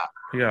gonna lie.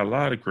 He got a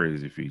lot of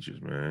crazy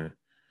features, man.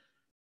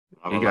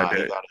 He got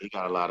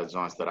a lot of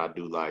joints that I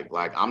do like.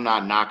 Like, I'm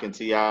not knocking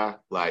T.I.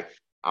 Like,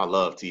 I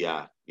love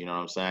T.I. You know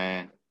what I'm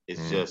saying?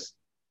 It's just,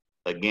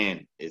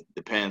 again, it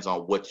depends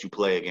on what you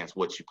play against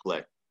what you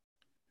play.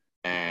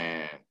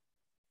 And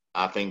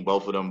I think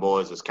both of them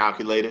boys is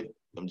calculated.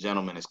 Them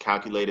gentlemen is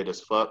calculated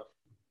as fuck.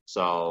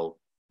 So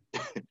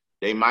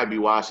they might be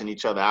washing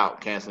each other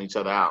out, canceling each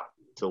other out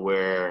to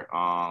where,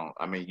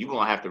 you're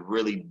going to have to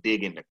really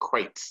dig into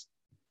crates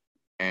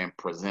and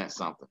present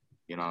something.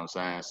 You know what I'm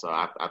saying? So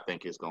I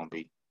think it's going to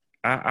be.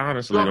 I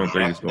honestly don't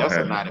think it's going to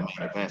happen. That's a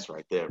 90-minute events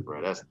right there,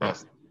 bro. That's. I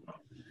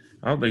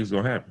don't think it's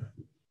going to happen.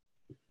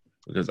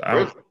 Because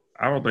I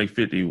don't think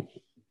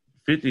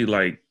 50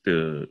 like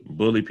the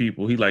bully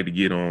people. He like to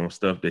get on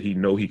stuff that he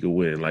know he could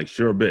win, like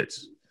sure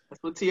bets.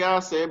 That's what T.I.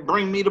 said.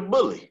 Bring me the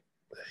bully.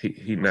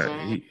 He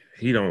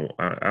don't.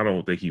 I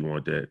don't think he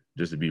want that.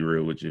 Just to be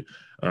real with you,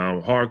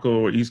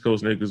 hardcore East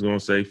Coast niggas gonna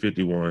say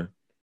 51.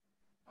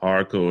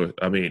 Hardcore.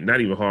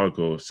 Not even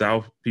hardcore.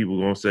 South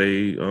people gonna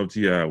say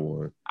T.I.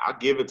 won. I'll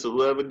give it to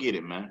whoever get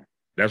it, man.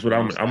 That's what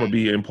I'm gonna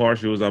be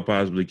impartial as I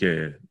possibly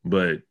can.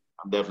 But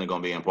I'm definitely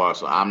gonna be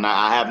impartial.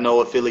 I have no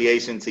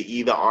affiliation to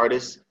either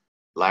artist,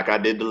 like I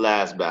did the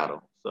last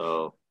battle.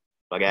 So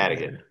fuck out of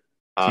here.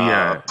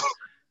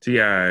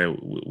 T.I.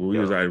 when we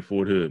was out in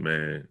Fort Hood,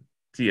 man.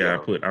 T.I.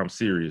 put "I'm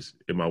serious"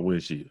 in my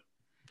windshield.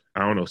 I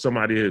don't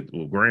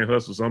know, Grand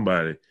Hustle,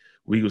 somebody.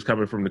 We was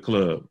coming from the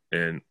club,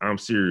 and "I'm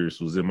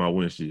serious" was in my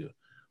windshield.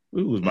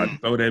 We was about to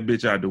throw that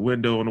bitch out the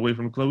window on the way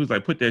from the club. We was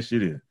like, put that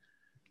shit in.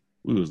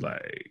 We was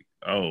like,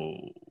 oh,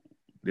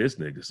 this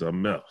nigga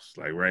something else,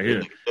 like right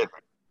here.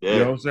 Yeah. You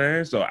know what I'm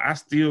saying? So I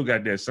still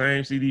got that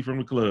same CD from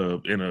the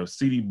club in a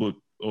CD book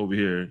over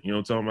here. You know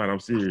what I'm talking about? I'm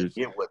serious. I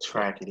forget what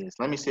track it is.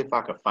 Let me see if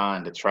I can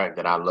find the track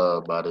that I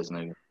love by this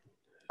nigga.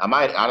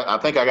 I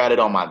think I got it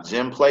on my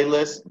gym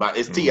playlist, but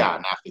it's T.I.,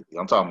 not 50.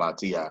 I'm talking about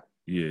T.I.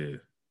 Yeah.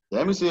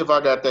 Let me see if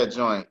I got that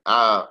joint.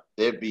 I'd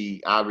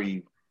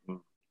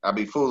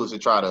be foolish to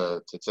try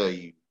to tell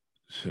you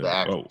the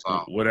actual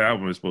song. What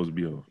album is supposed to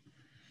be on?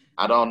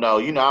 I don't know.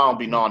 You know, I don't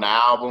be knowing the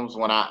albums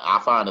when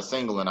I find a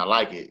single and I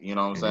like it. You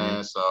know what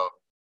I'm saying? So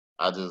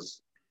I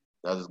just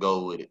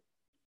go with it.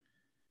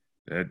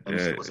 Let me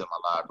see what's in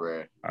my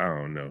library. I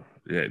don't know.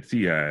 Yeah,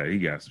 T.I., he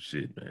got some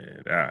shit,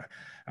 man.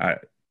 I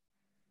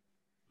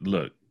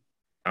look,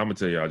 I'm gonna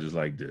tell y'all just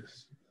like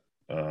this.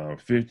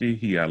 50,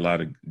 he got a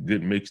lot of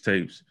good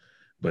mixtapes,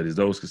 but is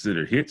those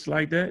considered hits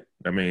like that?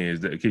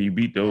 Can you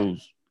beat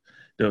those?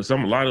 A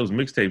lot of those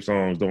mixtape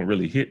songs don't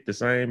really hit the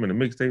same in a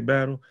mixtape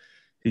battle.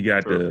 He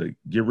got the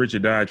Get Rich or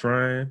Die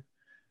Trying.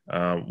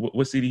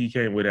 What CD he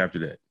came with after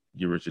that?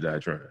 Get Rich or Die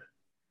Trying.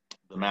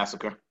 The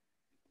Massacre.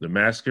 The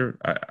Massacre.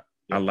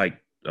 I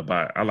like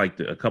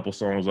a couple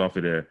songs off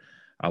of there.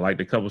 I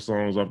liked a couple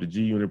songs off the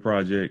G Unit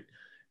project,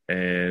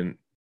 and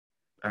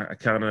I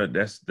kind of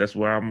that's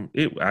where I'm.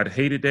 I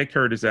hated that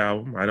Curtis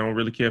album. I don't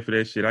really care for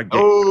that shit.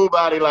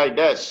 Nobody like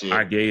that shit.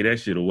 I gave that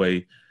shit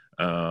away.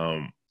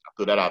 I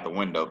threw that out the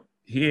window.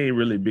 He ain't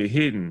really been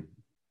hitting.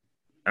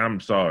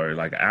 I'm sorry,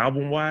 like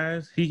album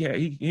wise, he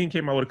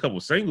came out with a couple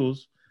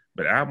singles,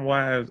 but album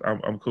wise,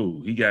 I'm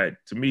cool. He got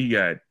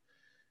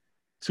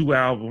 2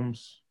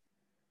 albums.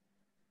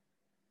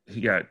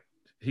 He got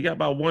he got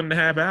about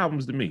 1.5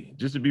 albums to me.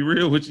 Just to be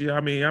real with you,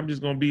 I mean, I'm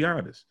just gonna be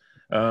honest.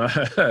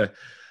 That's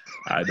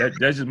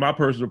just my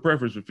personal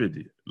preference for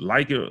 50.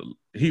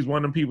 He's one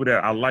of them people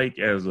that I like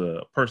as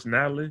a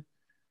personality.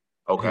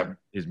 Okay.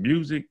 His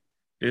music,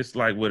 it's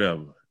like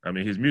whatever. I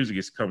mean, his music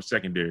has come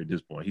secondary at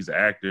this point. He's an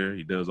actor.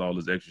 He does all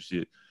this extra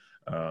shit.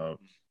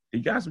 He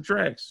got some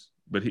tracks,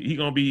 but he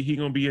gonna be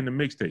in the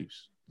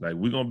mixtapes. Like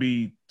we're gonna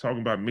be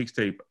talking about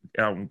mixtape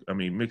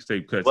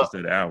cuts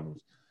instead of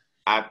albums.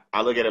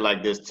 I look at it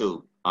like this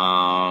too.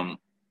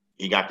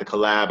 He got the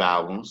collab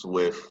albums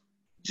with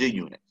G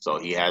Unit, so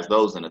he has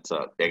those in the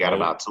tuck. They got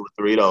about 2 or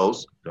 3 of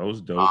those.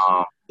 Those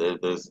dope.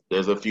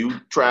 There's a few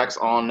tracks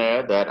on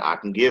there that I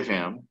can give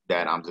him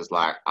that I'm just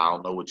like, I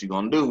don't know what you're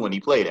gonna do when he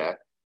play that.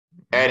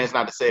 And it's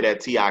not to say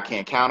that T.I.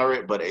 can't counter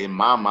it, but in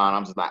my mind,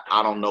 I'm just like,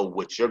 I don't know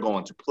what you're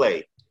going to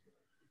play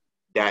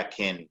that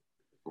can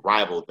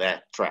rival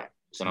that track.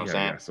 You know what I'm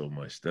saying? Got so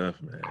much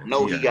stuff, man. I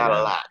know he got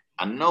a lot.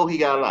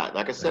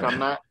 Like I said, I'm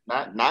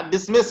not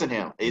dismissing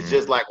him. It's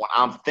just like when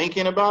I'm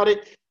thinking about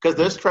it, because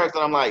there's tracks that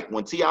I'm like,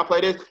 when T.I.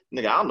 play this,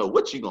 nigga, I don't know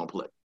what you gonna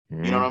play.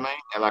 You know what I mean?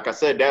 And like I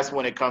said, that's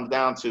when it comes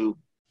down to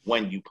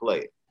when you play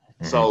it.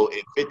 So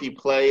if 50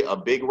 play a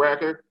big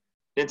record,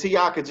 then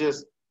T.I. could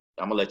just,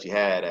 I'm gonna let you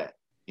have that.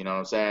 You know what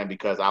I'm saying?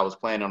 Because I was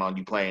planning on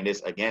you playing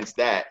this against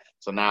that.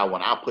 So now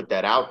when I put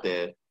that out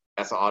there,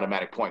 that's an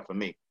automatic point for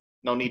me.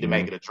 No need to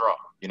make it a draw.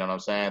 You know what I'm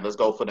saying? Let's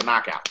go for the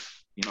knockout.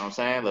 You know what I'm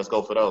saying? Let's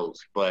go for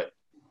those. But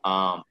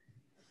I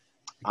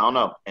don't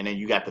know. And then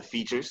you got the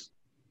features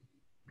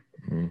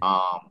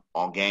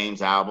on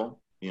Game's album,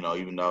 you know,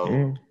 even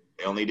though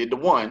they only did the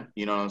one,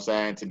 you know what I'm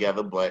saying,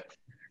 together, but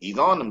he's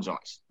on them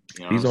joints.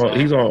 You know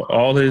he's on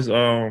all his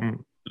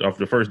of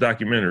the first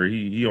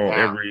documentary. He on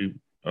every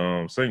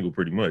single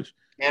pretty much.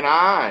 And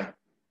I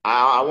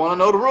want to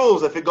know the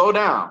rules if it go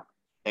down.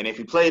 And if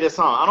he play this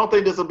song, I don't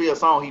think this will be a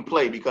song he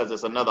played because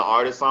it's another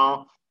artist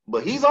song,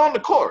 but he's on the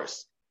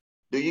chorus.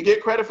 Do you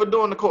get credit for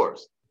doing the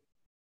chorus?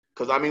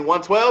 Because, I mean,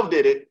 112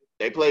 did it.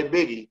 They played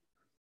Biggie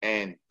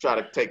and try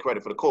to take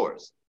credit for the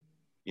chorus.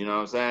 You know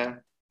what I'm saying?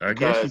 I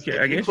guess you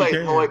can. I guess you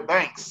can. Lloyd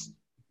Banks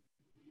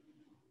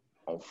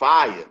on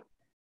fire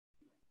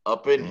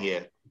up in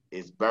here.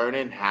 It's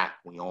burning hot.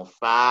 We on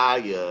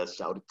fire.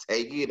 Shout to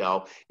take it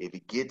off. If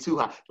it get too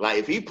hot. Like,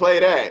 if he play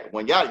that,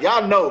 when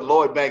y'all know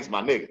Lloyd Banks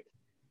my nigga.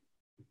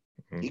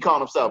 He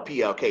called himself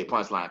PLK,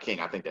 Punchline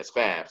King. I think that's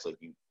fab. So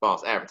you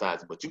false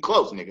advertising, but you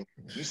close, nigga.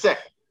 You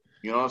second.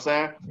 You know what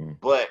I'm saying?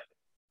 But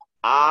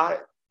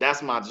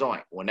that's my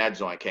joint when that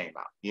joint came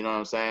out. You know what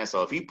I'm saying?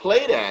 So if he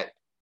play that,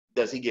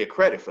 does he get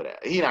credit for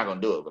that? He not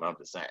gonna do it, but I'm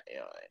just saying, you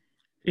know.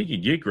 He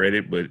could get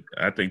credit, but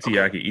I think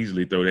T.I. could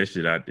easily throw that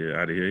shit out of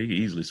here. He could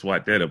easily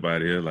swat that up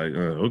out of here. Like,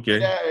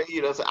 okay. Yeah,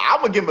 you know, so I'm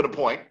gonna give him a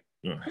point.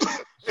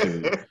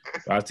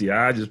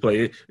 T.I. just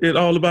play it. It's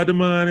all about the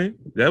money.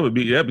 That'd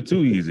be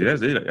too easy.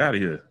 That's it. Out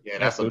of here. Yeah,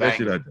 that's a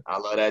bang. I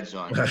love that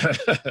joint.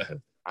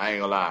 I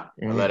ain't gonna lie.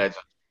 I love that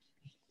joint.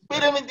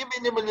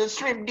 The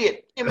shrimp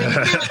dip. I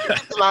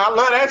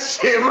love that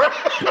shit, bro.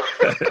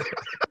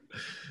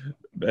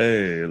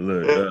 Hey,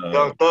 look.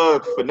 Young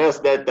Thug finesse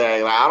that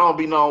thing. Like, I don't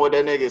be knowing what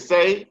that nigga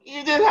say.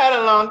 You just had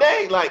a long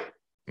day. Like,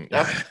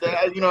 that's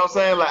that, you know what I'm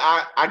saying? Like,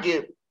 I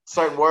get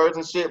certain words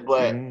and shit,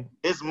 but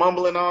his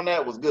mumbling on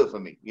that was good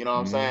for me. You know what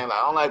I'm saying? Like,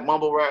 I don't like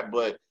mumble rap,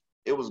 but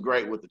it was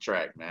great with the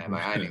track, man.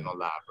 Like, I ain't even gonna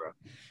lie, bro.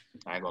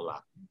 I ain't gonna lie.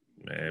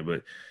 Man,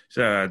 but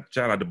shout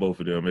out to both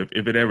of them.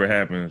 If it ever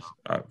happens,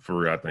 for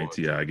real, I think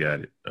T.I.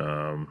 got it.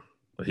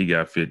 He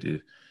got 50.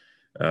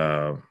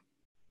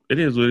 It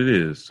is what it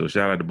is. So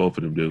shout out to both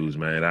of them dudes,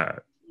 man.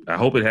 I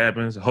hope it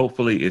happens.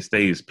 Hopefully it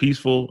stays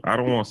peaceful. I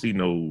don't want to see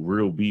no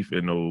real beef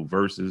and no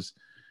verses.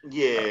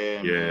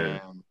 Yeah,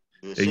 man.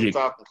 The shit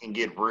talking can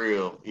get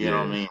real. You know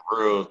what I mean?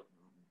 Real.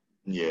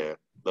 Yeah.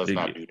 Let's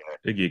not do that.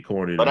 It get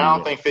corny. But I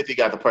don't think 50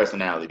 got the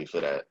personality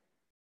for that.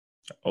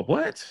 Oh,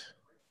 what?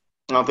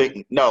 I don't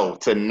think, no,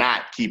 to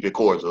not keep it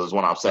cordial is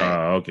what I'm saying.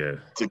 Okay.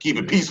 To keep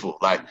it peaceful.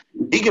 Like,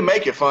 he can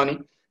make it funny.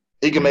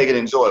 He can make it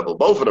enjoyable.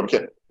 Both of them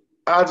can.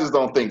 I just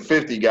don't think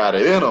 50 got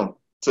it in him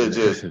to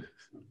just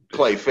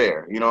play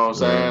fair. You know what I'm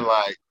saying?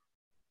 Like,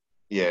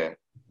 yeah,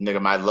 nigga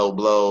might low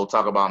blow,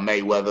 talk about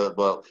Mayweather,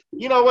 but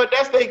you know what?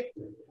 That's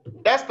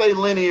they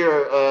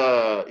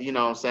linear, you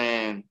know what I'm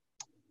saying?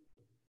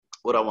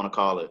 What I want to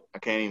call it. I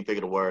can't even think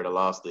of the word. I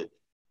lost it.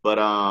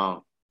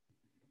 But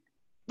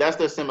that's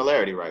their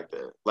similarity right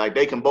there. Like,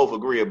 they can both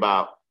agree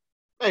about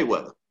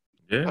Mayweather.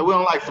 Yeah. Like, we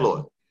don't like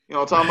Floyd. You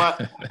know what I'm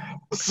talking about?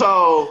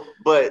 So,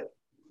 but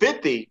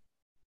 50,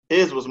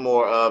 his was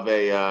more of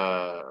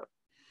a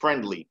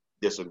friendly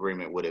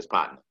disagreement with his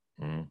partner.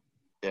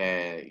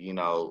 And, you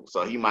know,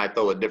 so he might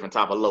throw a different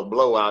type of low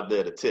blow out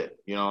there to tip.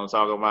 You know what I'm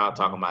talking about?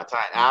 Talking about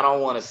time. I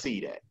don't want to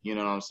see that. You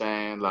know what I'm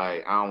saying?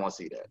 Like, I don't want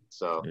to see that.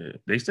 So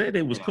they said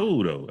it was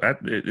cool, though.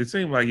 It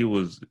seemed like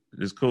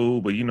it's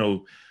cool, but, you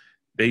know,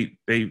 they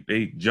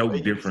joke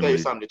differently.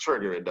 Say something to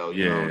trigger it, though.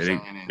 You know what I'm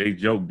saying? They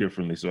joke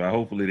differently. So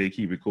hopefully they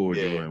keep it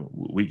cordial and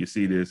we can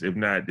see this. If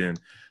not, then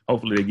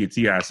hopefully they get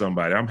T.I.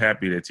 somebody. I'm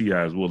happy that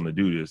T.I. is willing to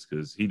do this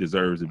because he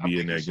deserves to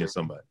be in there against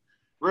somebody.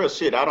 real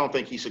shit, I don't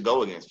think he should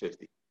go against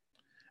 50.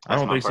 I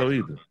don't think so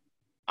either.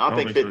 I don't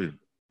think 50. So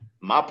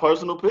my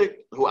personal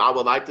pick, who I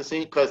would like to see,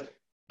 because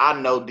I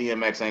know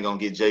DMX ain't gonna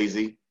get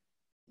Jay-Z.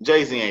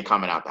 Jay-Z ain't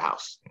coming out the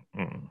house.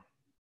 Mm-mm.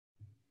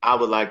 I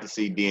would like to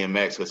see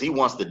DMX because he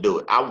wants to do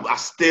it. I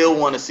still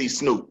want to see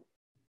Snoop.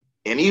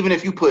 And even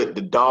if you put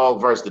the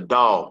dog versus the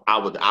dog, I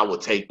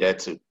would take that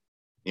too.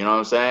 You know what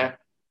I'm saying?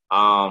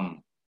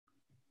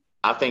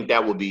 I think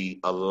that would be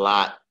a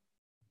lot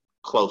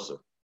closer.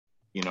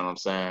 You know what I'm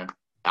saying?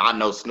 I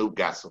know Snoop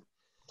got some,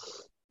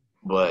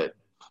 but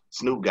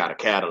Snoop got a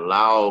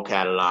catalog.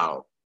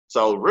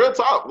 So real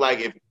talk, like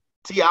if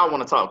T.I.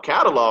 want to talk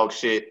catalog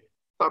shit,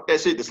 talk that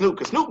shit to Snoop,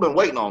 because Snoop been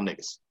waiting on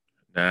niggas.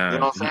 Nah, you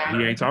know what I'm saying?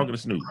 He ain't talking to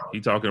Snoop.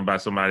 He talking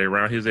about somebody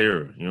around his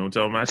era. You know what I'm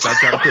talking about? Stop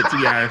trying to put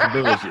T.I. in some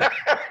bullshit.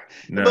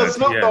 Nah, but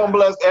Snoop don't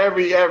bless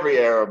every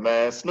era,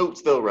 man. Snoop's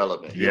still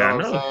relevant. You know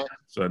what I'm saying?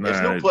 So, if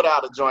Snoop put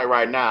out a joint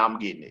right now, I'm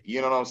getting it.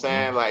 You know what I'm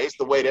saying? Mm-hmm. Like, it's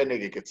the way that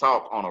nigga could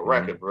talk on a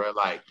record, bro.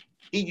 Like,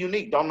 he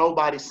unique. Don't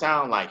nobody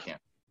sound like him,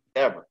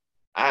 ever.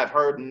 I have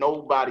heard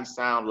nobody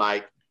sound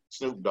like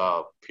Snoop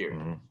Dogg, period.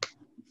 Mm-hmm.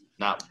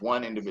 Not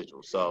one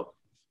individual. So,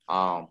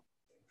 yeah,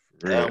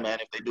 man,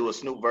 if they do a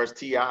Snoop versus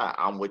T.I.,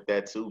 I'm with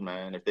that too,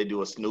 man. If they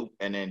do a Snoop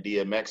and then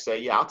DMX say,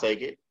 yeah, I'll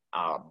take it,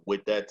 I'm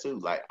with that too.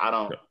 Like,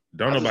 Don't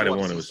nobody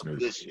want it with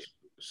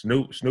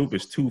Snoop. Snoop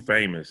is too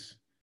famous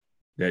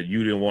that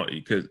you didn't want,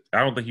 because I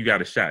don't think you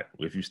got a shot.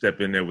 If you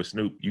step in there with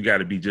Snoop, you got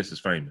to be just as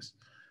famous.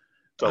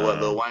 So what,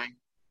 Lil Wayne?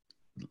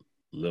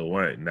 Lil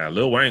Wayne. Now,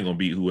 Lil Wayne gonna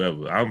beat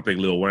whoever. I don't think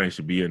Lil Wayne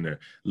should be in there.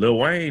 Lil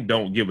Wayne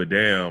don't give a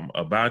damn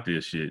about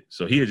this shit,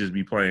 so he'll just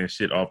be playing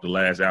shit off the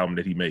last album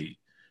that he made.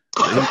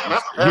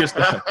 He'll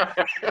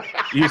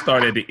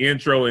start at the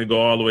intro and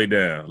go all the way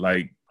down.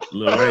 Like,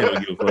 Lil Wayne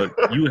don't give a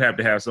fuck. You would have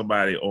to have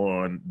somebody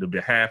on the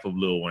behalf of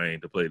Lil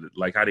Wayne to play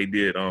like how they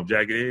did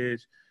Jagged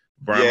Edge.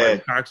 Brian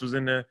Cox was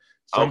in there.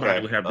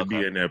 Somebody would have to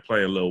be in there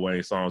playing Lil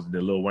Wayne songs, and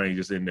then Lil Wayne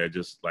just in there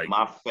just like.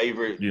 My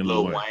favorite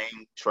Lil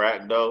Wayne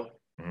track though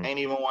ain't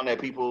even one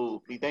that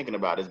people be thinking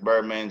about. It's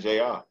Birdman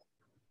Jr.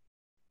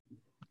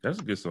 That's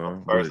a good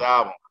song. First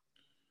album.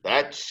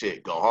 That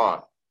shit go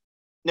hard.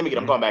 Let me get.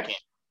 I'm going back in.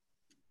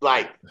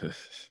 Like, I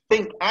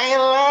ain't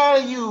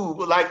lying to you.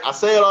 But like I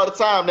say it all the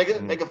time,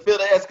 nigga. They can feel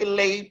the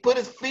Escalade, put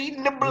his feet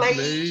in the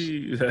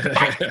blaze.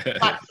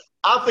 like,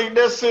 I think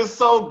that shit's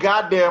so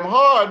goddamn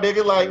hard,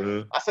 nigga. Like,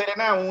 I say that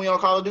now when we on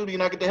Call of Duty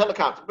and I get the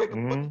helicopter.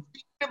 Nigga, put his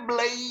feet in the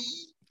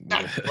blaze.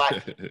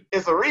 Like,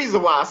 it's a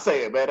reason why I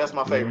say it, man. That's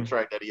my favorite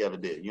track that he ever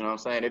did. You know what I'm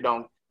saying?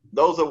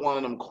 Those are one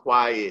of them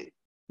quiet,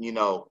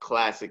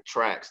 classic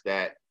tracks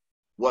that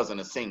wasn't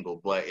a single,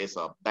 but it's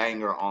a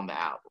banger on the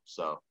album.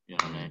 So, you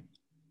know what I mean?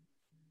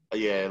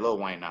 Yeah, Lil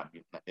Wayne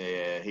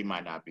he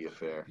might not be a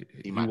fair.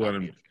 He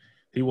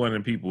one of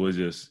them people was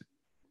just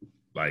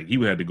like he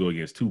would have to go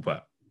against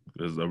Tupac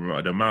because the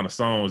amount of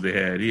songs they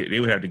had, they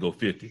would have to go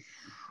 50.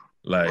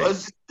 Like, well,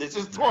 it's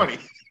just 20.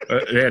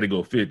 They had to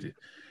go 50.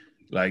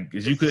 Like,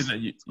 cause you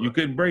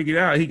couldn't break it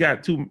out.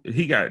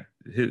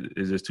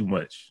 It's just too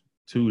much,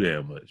 too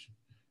damn much.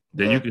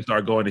 Then you can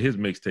start going to his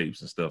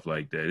mixtapes and stuff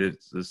like that.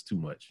 It's too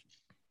much.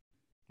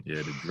 Yeah,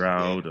 the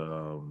drought,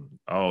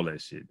 all that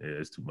shit. Yeah,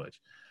 it's too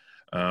much.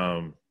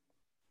 All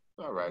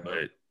right,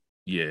 but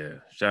yeah,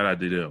 shout out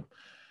to them.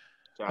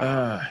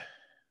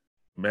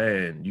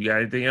 Man, you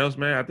got anything else,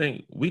 man? I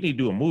think we need to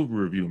do a movie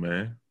review,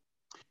 man.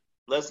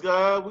 Let's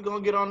go. We're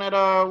gonna get on that.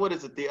 What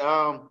is it? The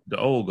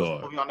Old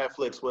Guard movie on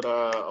Netflix with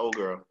old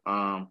girl.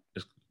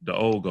 It's The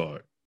Old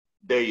Guard.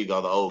 There you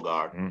go, The Old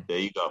Guard. Mm-hmm. There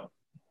you go.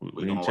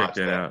 We can check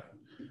that out.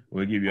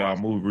 We'll give you our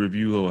movie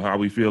review of how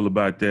we feel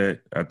about that.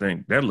 I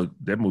think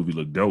that movie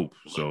looked dope.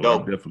 So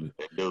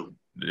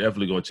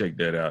definitely gonna check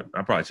that out.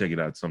 I'll probably check it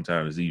out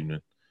sometime this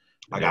evening.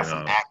 I got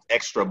some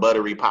extra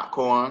buttery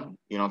popcorn.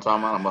 You know what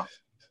I'm talking about? I'm gonna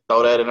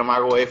throw that in the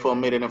microwave for a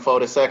minute and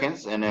 40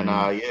 seconds, and then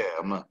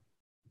I'm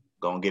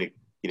gonna get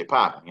it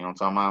popping. You know what I'm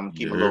talking about? I'm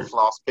keeping a little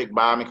floss pick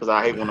by me because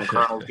I hate when the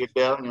kernels get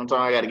there. You know what I'm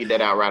talking about? I got to get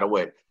that out right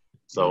away.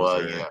 So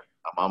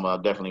I'm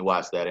gonna definitely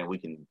watch that, and we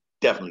can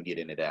definitely get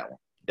into that one.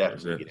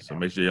 So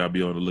make sure y'all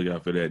be on the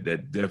lookout for that.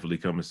 That definitely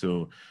coming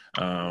soon.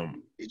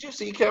 Did you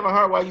see Kevin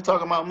Hart while you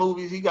talking about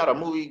movies? He got a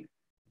movie.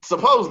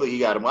 Supposedly he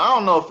got him. I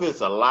don't know if it's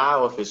a lie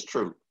or if it's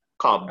true.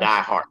 Called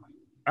Die Hard.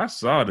 I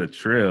saw the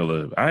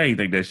trailer. I ain't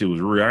think that shit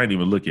was real. I didn't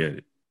even look at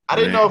it. I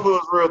didn't know if it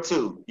was real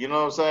too. You know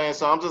what I'm saying?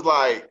 So I'm just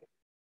like,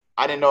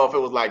 I didn't know if it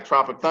was like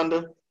Tropic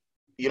Thunder.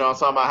 You know what I'm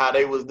talking about? How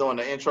they was doing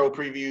the intro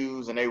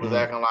previews and they was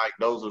acting like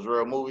those was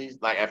real movies.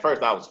 Like at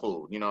first I was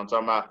fooled. You know what I'm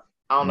talking about?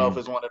 I don't know if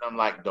it's one of them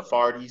like the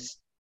Farties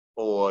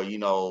or,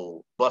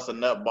 Bust a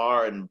Nut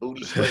Bar and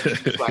Booty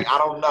Sweat. Like, I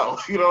don't know.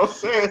 You know what I'm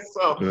saying?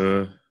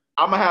 So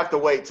I'm going to have to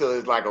wait till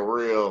it's like a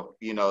real,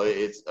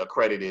 it's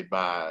accredited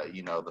by,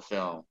 the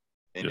film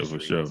industry. Yeah,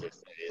 for sure.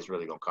 It's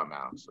really going to come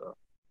out. So.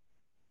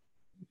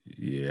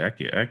 Yeah, I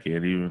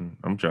can't even.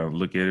 I'm trying to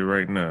look at it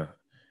right now.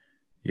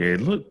 Yeah,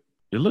 it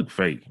look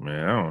fake,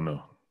 man. I don't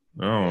know.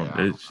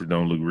 That shit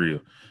don't look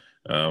real.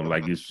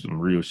 Like it's some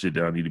real shit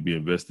that I need to be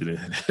invested in.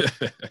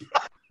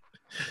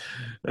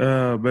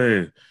 Oh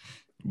man.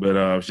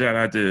 But shout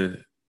out to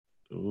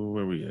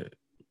Where we at?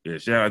 Yeah,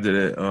 shout out to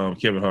that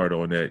Kevin Hart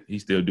on that.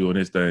 He's still doing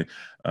his thing.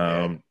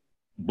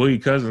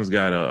 Boogie Cousins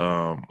got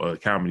a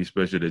comedy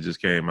special that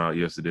just came out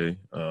yesterday.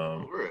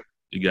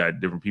 You got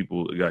different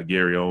people. You got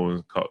Gary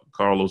Owens,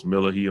 Carlos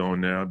Miller. He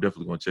on now.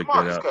 Definitely gonna check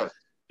that out. Cousins.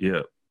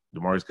 Yeah,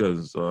 DeMarcus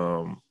Cousins.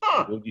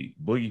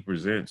 Boogie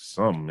presents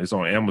something. It's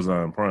on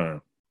Amazon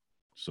Prime,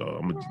 so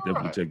I'm gonna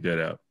definitely check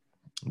that out.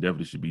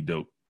 Definitely should be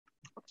dope.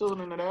 I'm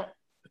tuning into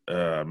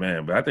that.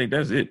 Man, but I think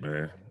that's it,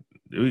 man.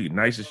 We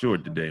nice and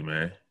short today,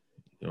 man.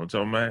 You know what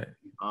I'm talking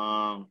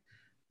about?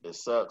 It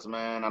sucks,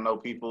 man. I know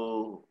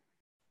people.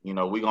 You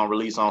know, we're gonna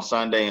release on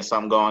Sunday and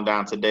something going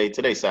down today.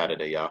 Today's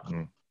Saturday,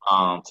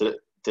 y'all.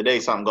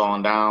 Today something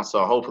going down.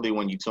 So hopefully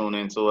when you tune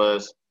into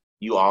us,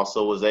 you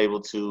also was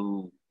able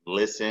to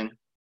listen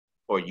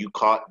or you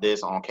caught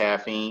this on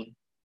Caffeine.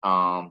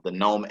 The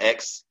Gnome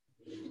X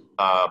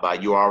by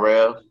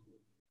URL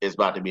is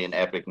about to be an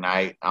epic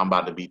night. I'm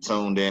about to be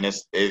tuned in.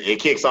 It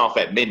kicks off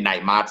at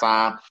midnight my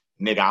time.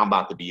 Nigga, I'm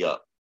about to be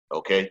up.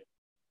 Okay.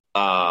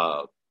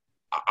 I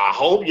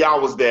hope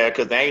y'all was there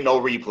because there ain't no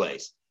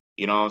replays.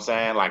 You know what I'm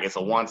saying? Like it's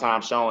a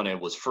one-time show and it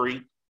was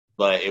free,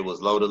 but it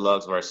was Loaded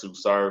Lux versus Sue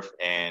Surf.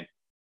 And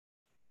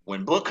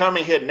when Book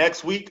coming here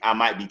next week, I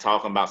might be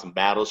talking about some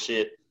battle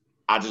shit.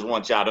 I just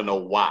want y'all to know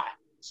why.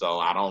 So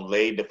I don't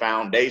lay the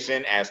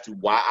foundation as to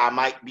why I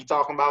might be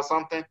talking about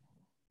something.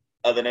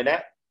 Other than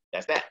that,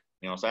 that's that.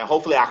 You know what I'm saying?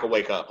 Hopefully I can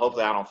wake up.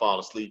 Hopefully I don't fall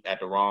asleep at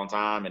the wrong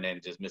time and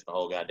then just miss the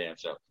whole goddamn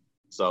show.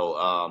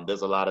 So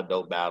there's a lot of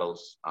dope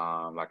battles.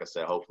 Like I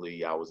said,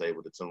 hopefully I was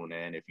able to tune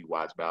in if you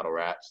watch battle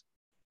raps.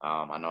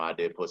 I know I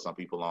did put some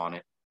people on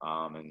it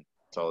and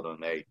told them,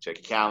 hey, check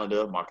your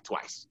calendar, mark it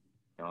twice.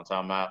 You know what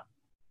I'm talking about?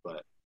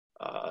 But,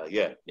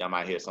 yeah, y'all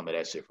might hear some of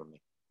that shit from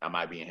me. I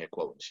might be in here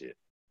quoting shit.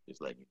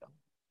 Just letting you know.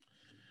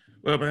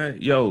 Well,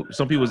 man,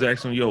 some people was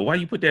asking, why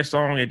you put that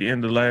song at the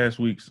end of last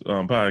week's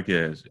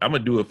podcast? I'm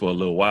going to do it for a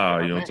little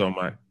while, you know what I'm talking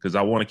about? Because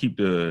I want to keep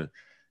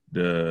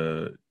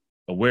the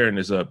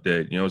awareness up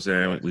that, you know what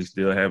I'm saying, we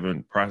still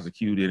haven't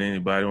prosecuted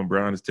anybody on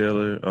Breonna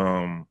Taylor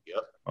on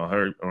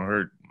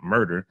her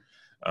murder.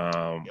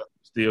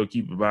 Still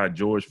keep about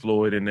George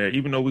Floyd in there,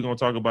 even though we're gonna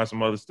talk about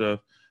some other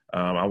stuff.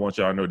 I want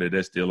y'all to know that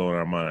that's still on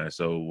our mind.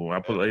 So when I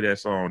play that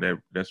song,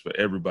 that's for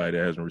everybody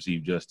that hasn't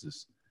received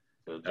justice.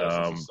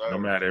 No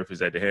matter if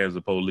it's at the hands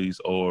of police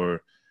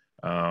or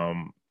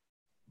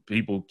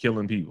people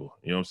killing people.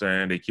 You know what I'm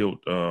saying? They killed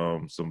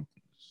some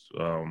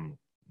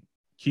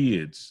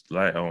kids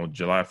like on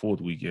July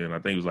 4th weekend. I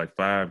think it was like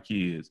 5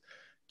 kids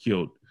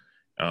killed.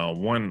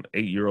 1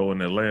 8-year-old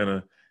in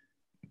Atlanta.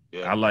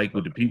 Yeah. I like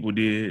what the people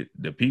did.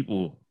 The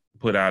people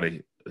put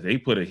a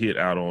hit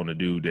out on the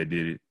dude that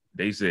did it.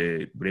 They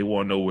said they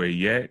want to know where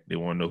he at. They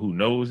want to know who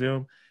knows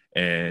him,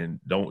 and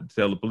don't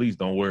tell the police.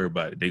 Don't worry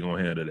about it. They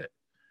gonna handle that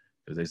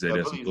because they said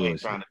that's police ain't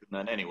trying to do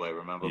nothing anyway.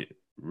 Remember? Yeah,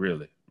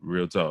 really,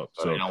 real talk.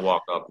 So they don't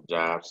walk off the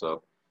job.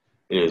 So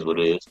it is what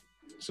it is.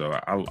 So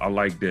I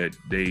like that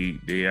they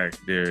out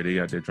there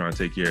trying to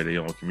take care of their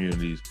own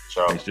communities.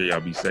 Sure. Make sure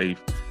y'all be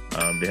safe.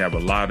 They have a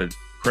lot of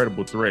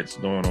credible threats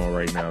going on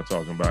right now,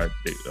 talking about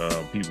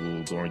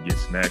people going to get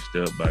snatched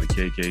up by the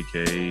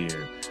KKK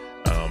and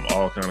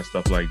all kind of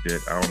stuff like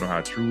that. I don't know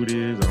how true it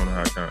is. I don't know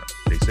how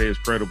they say it's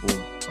credible.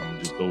 I'm gonna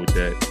just go with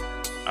that.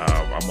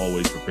 I'm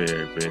always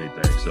prepared for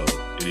anything, so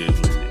it is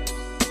what it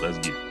is. Let's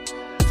get it.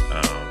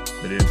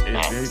 But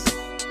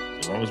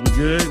as long as we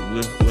good,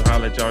 we'll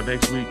holler at y'all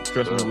next week.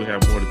 Trust me, we'll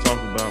have more to talk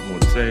about, more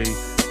to say.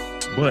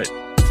 But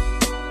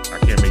I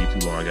can't make it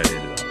too long. I got to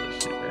edit all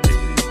this shit. Man. It is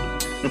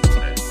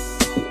what it is.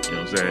 You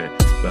know what I'm saying?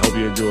 But I hope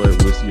you enjoy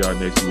it. We'll see y'all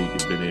next week.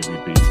 It's been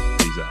MVP.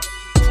 Peace out.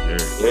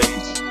 Sure.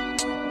 Peace.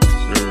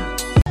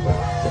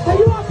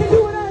 Sure.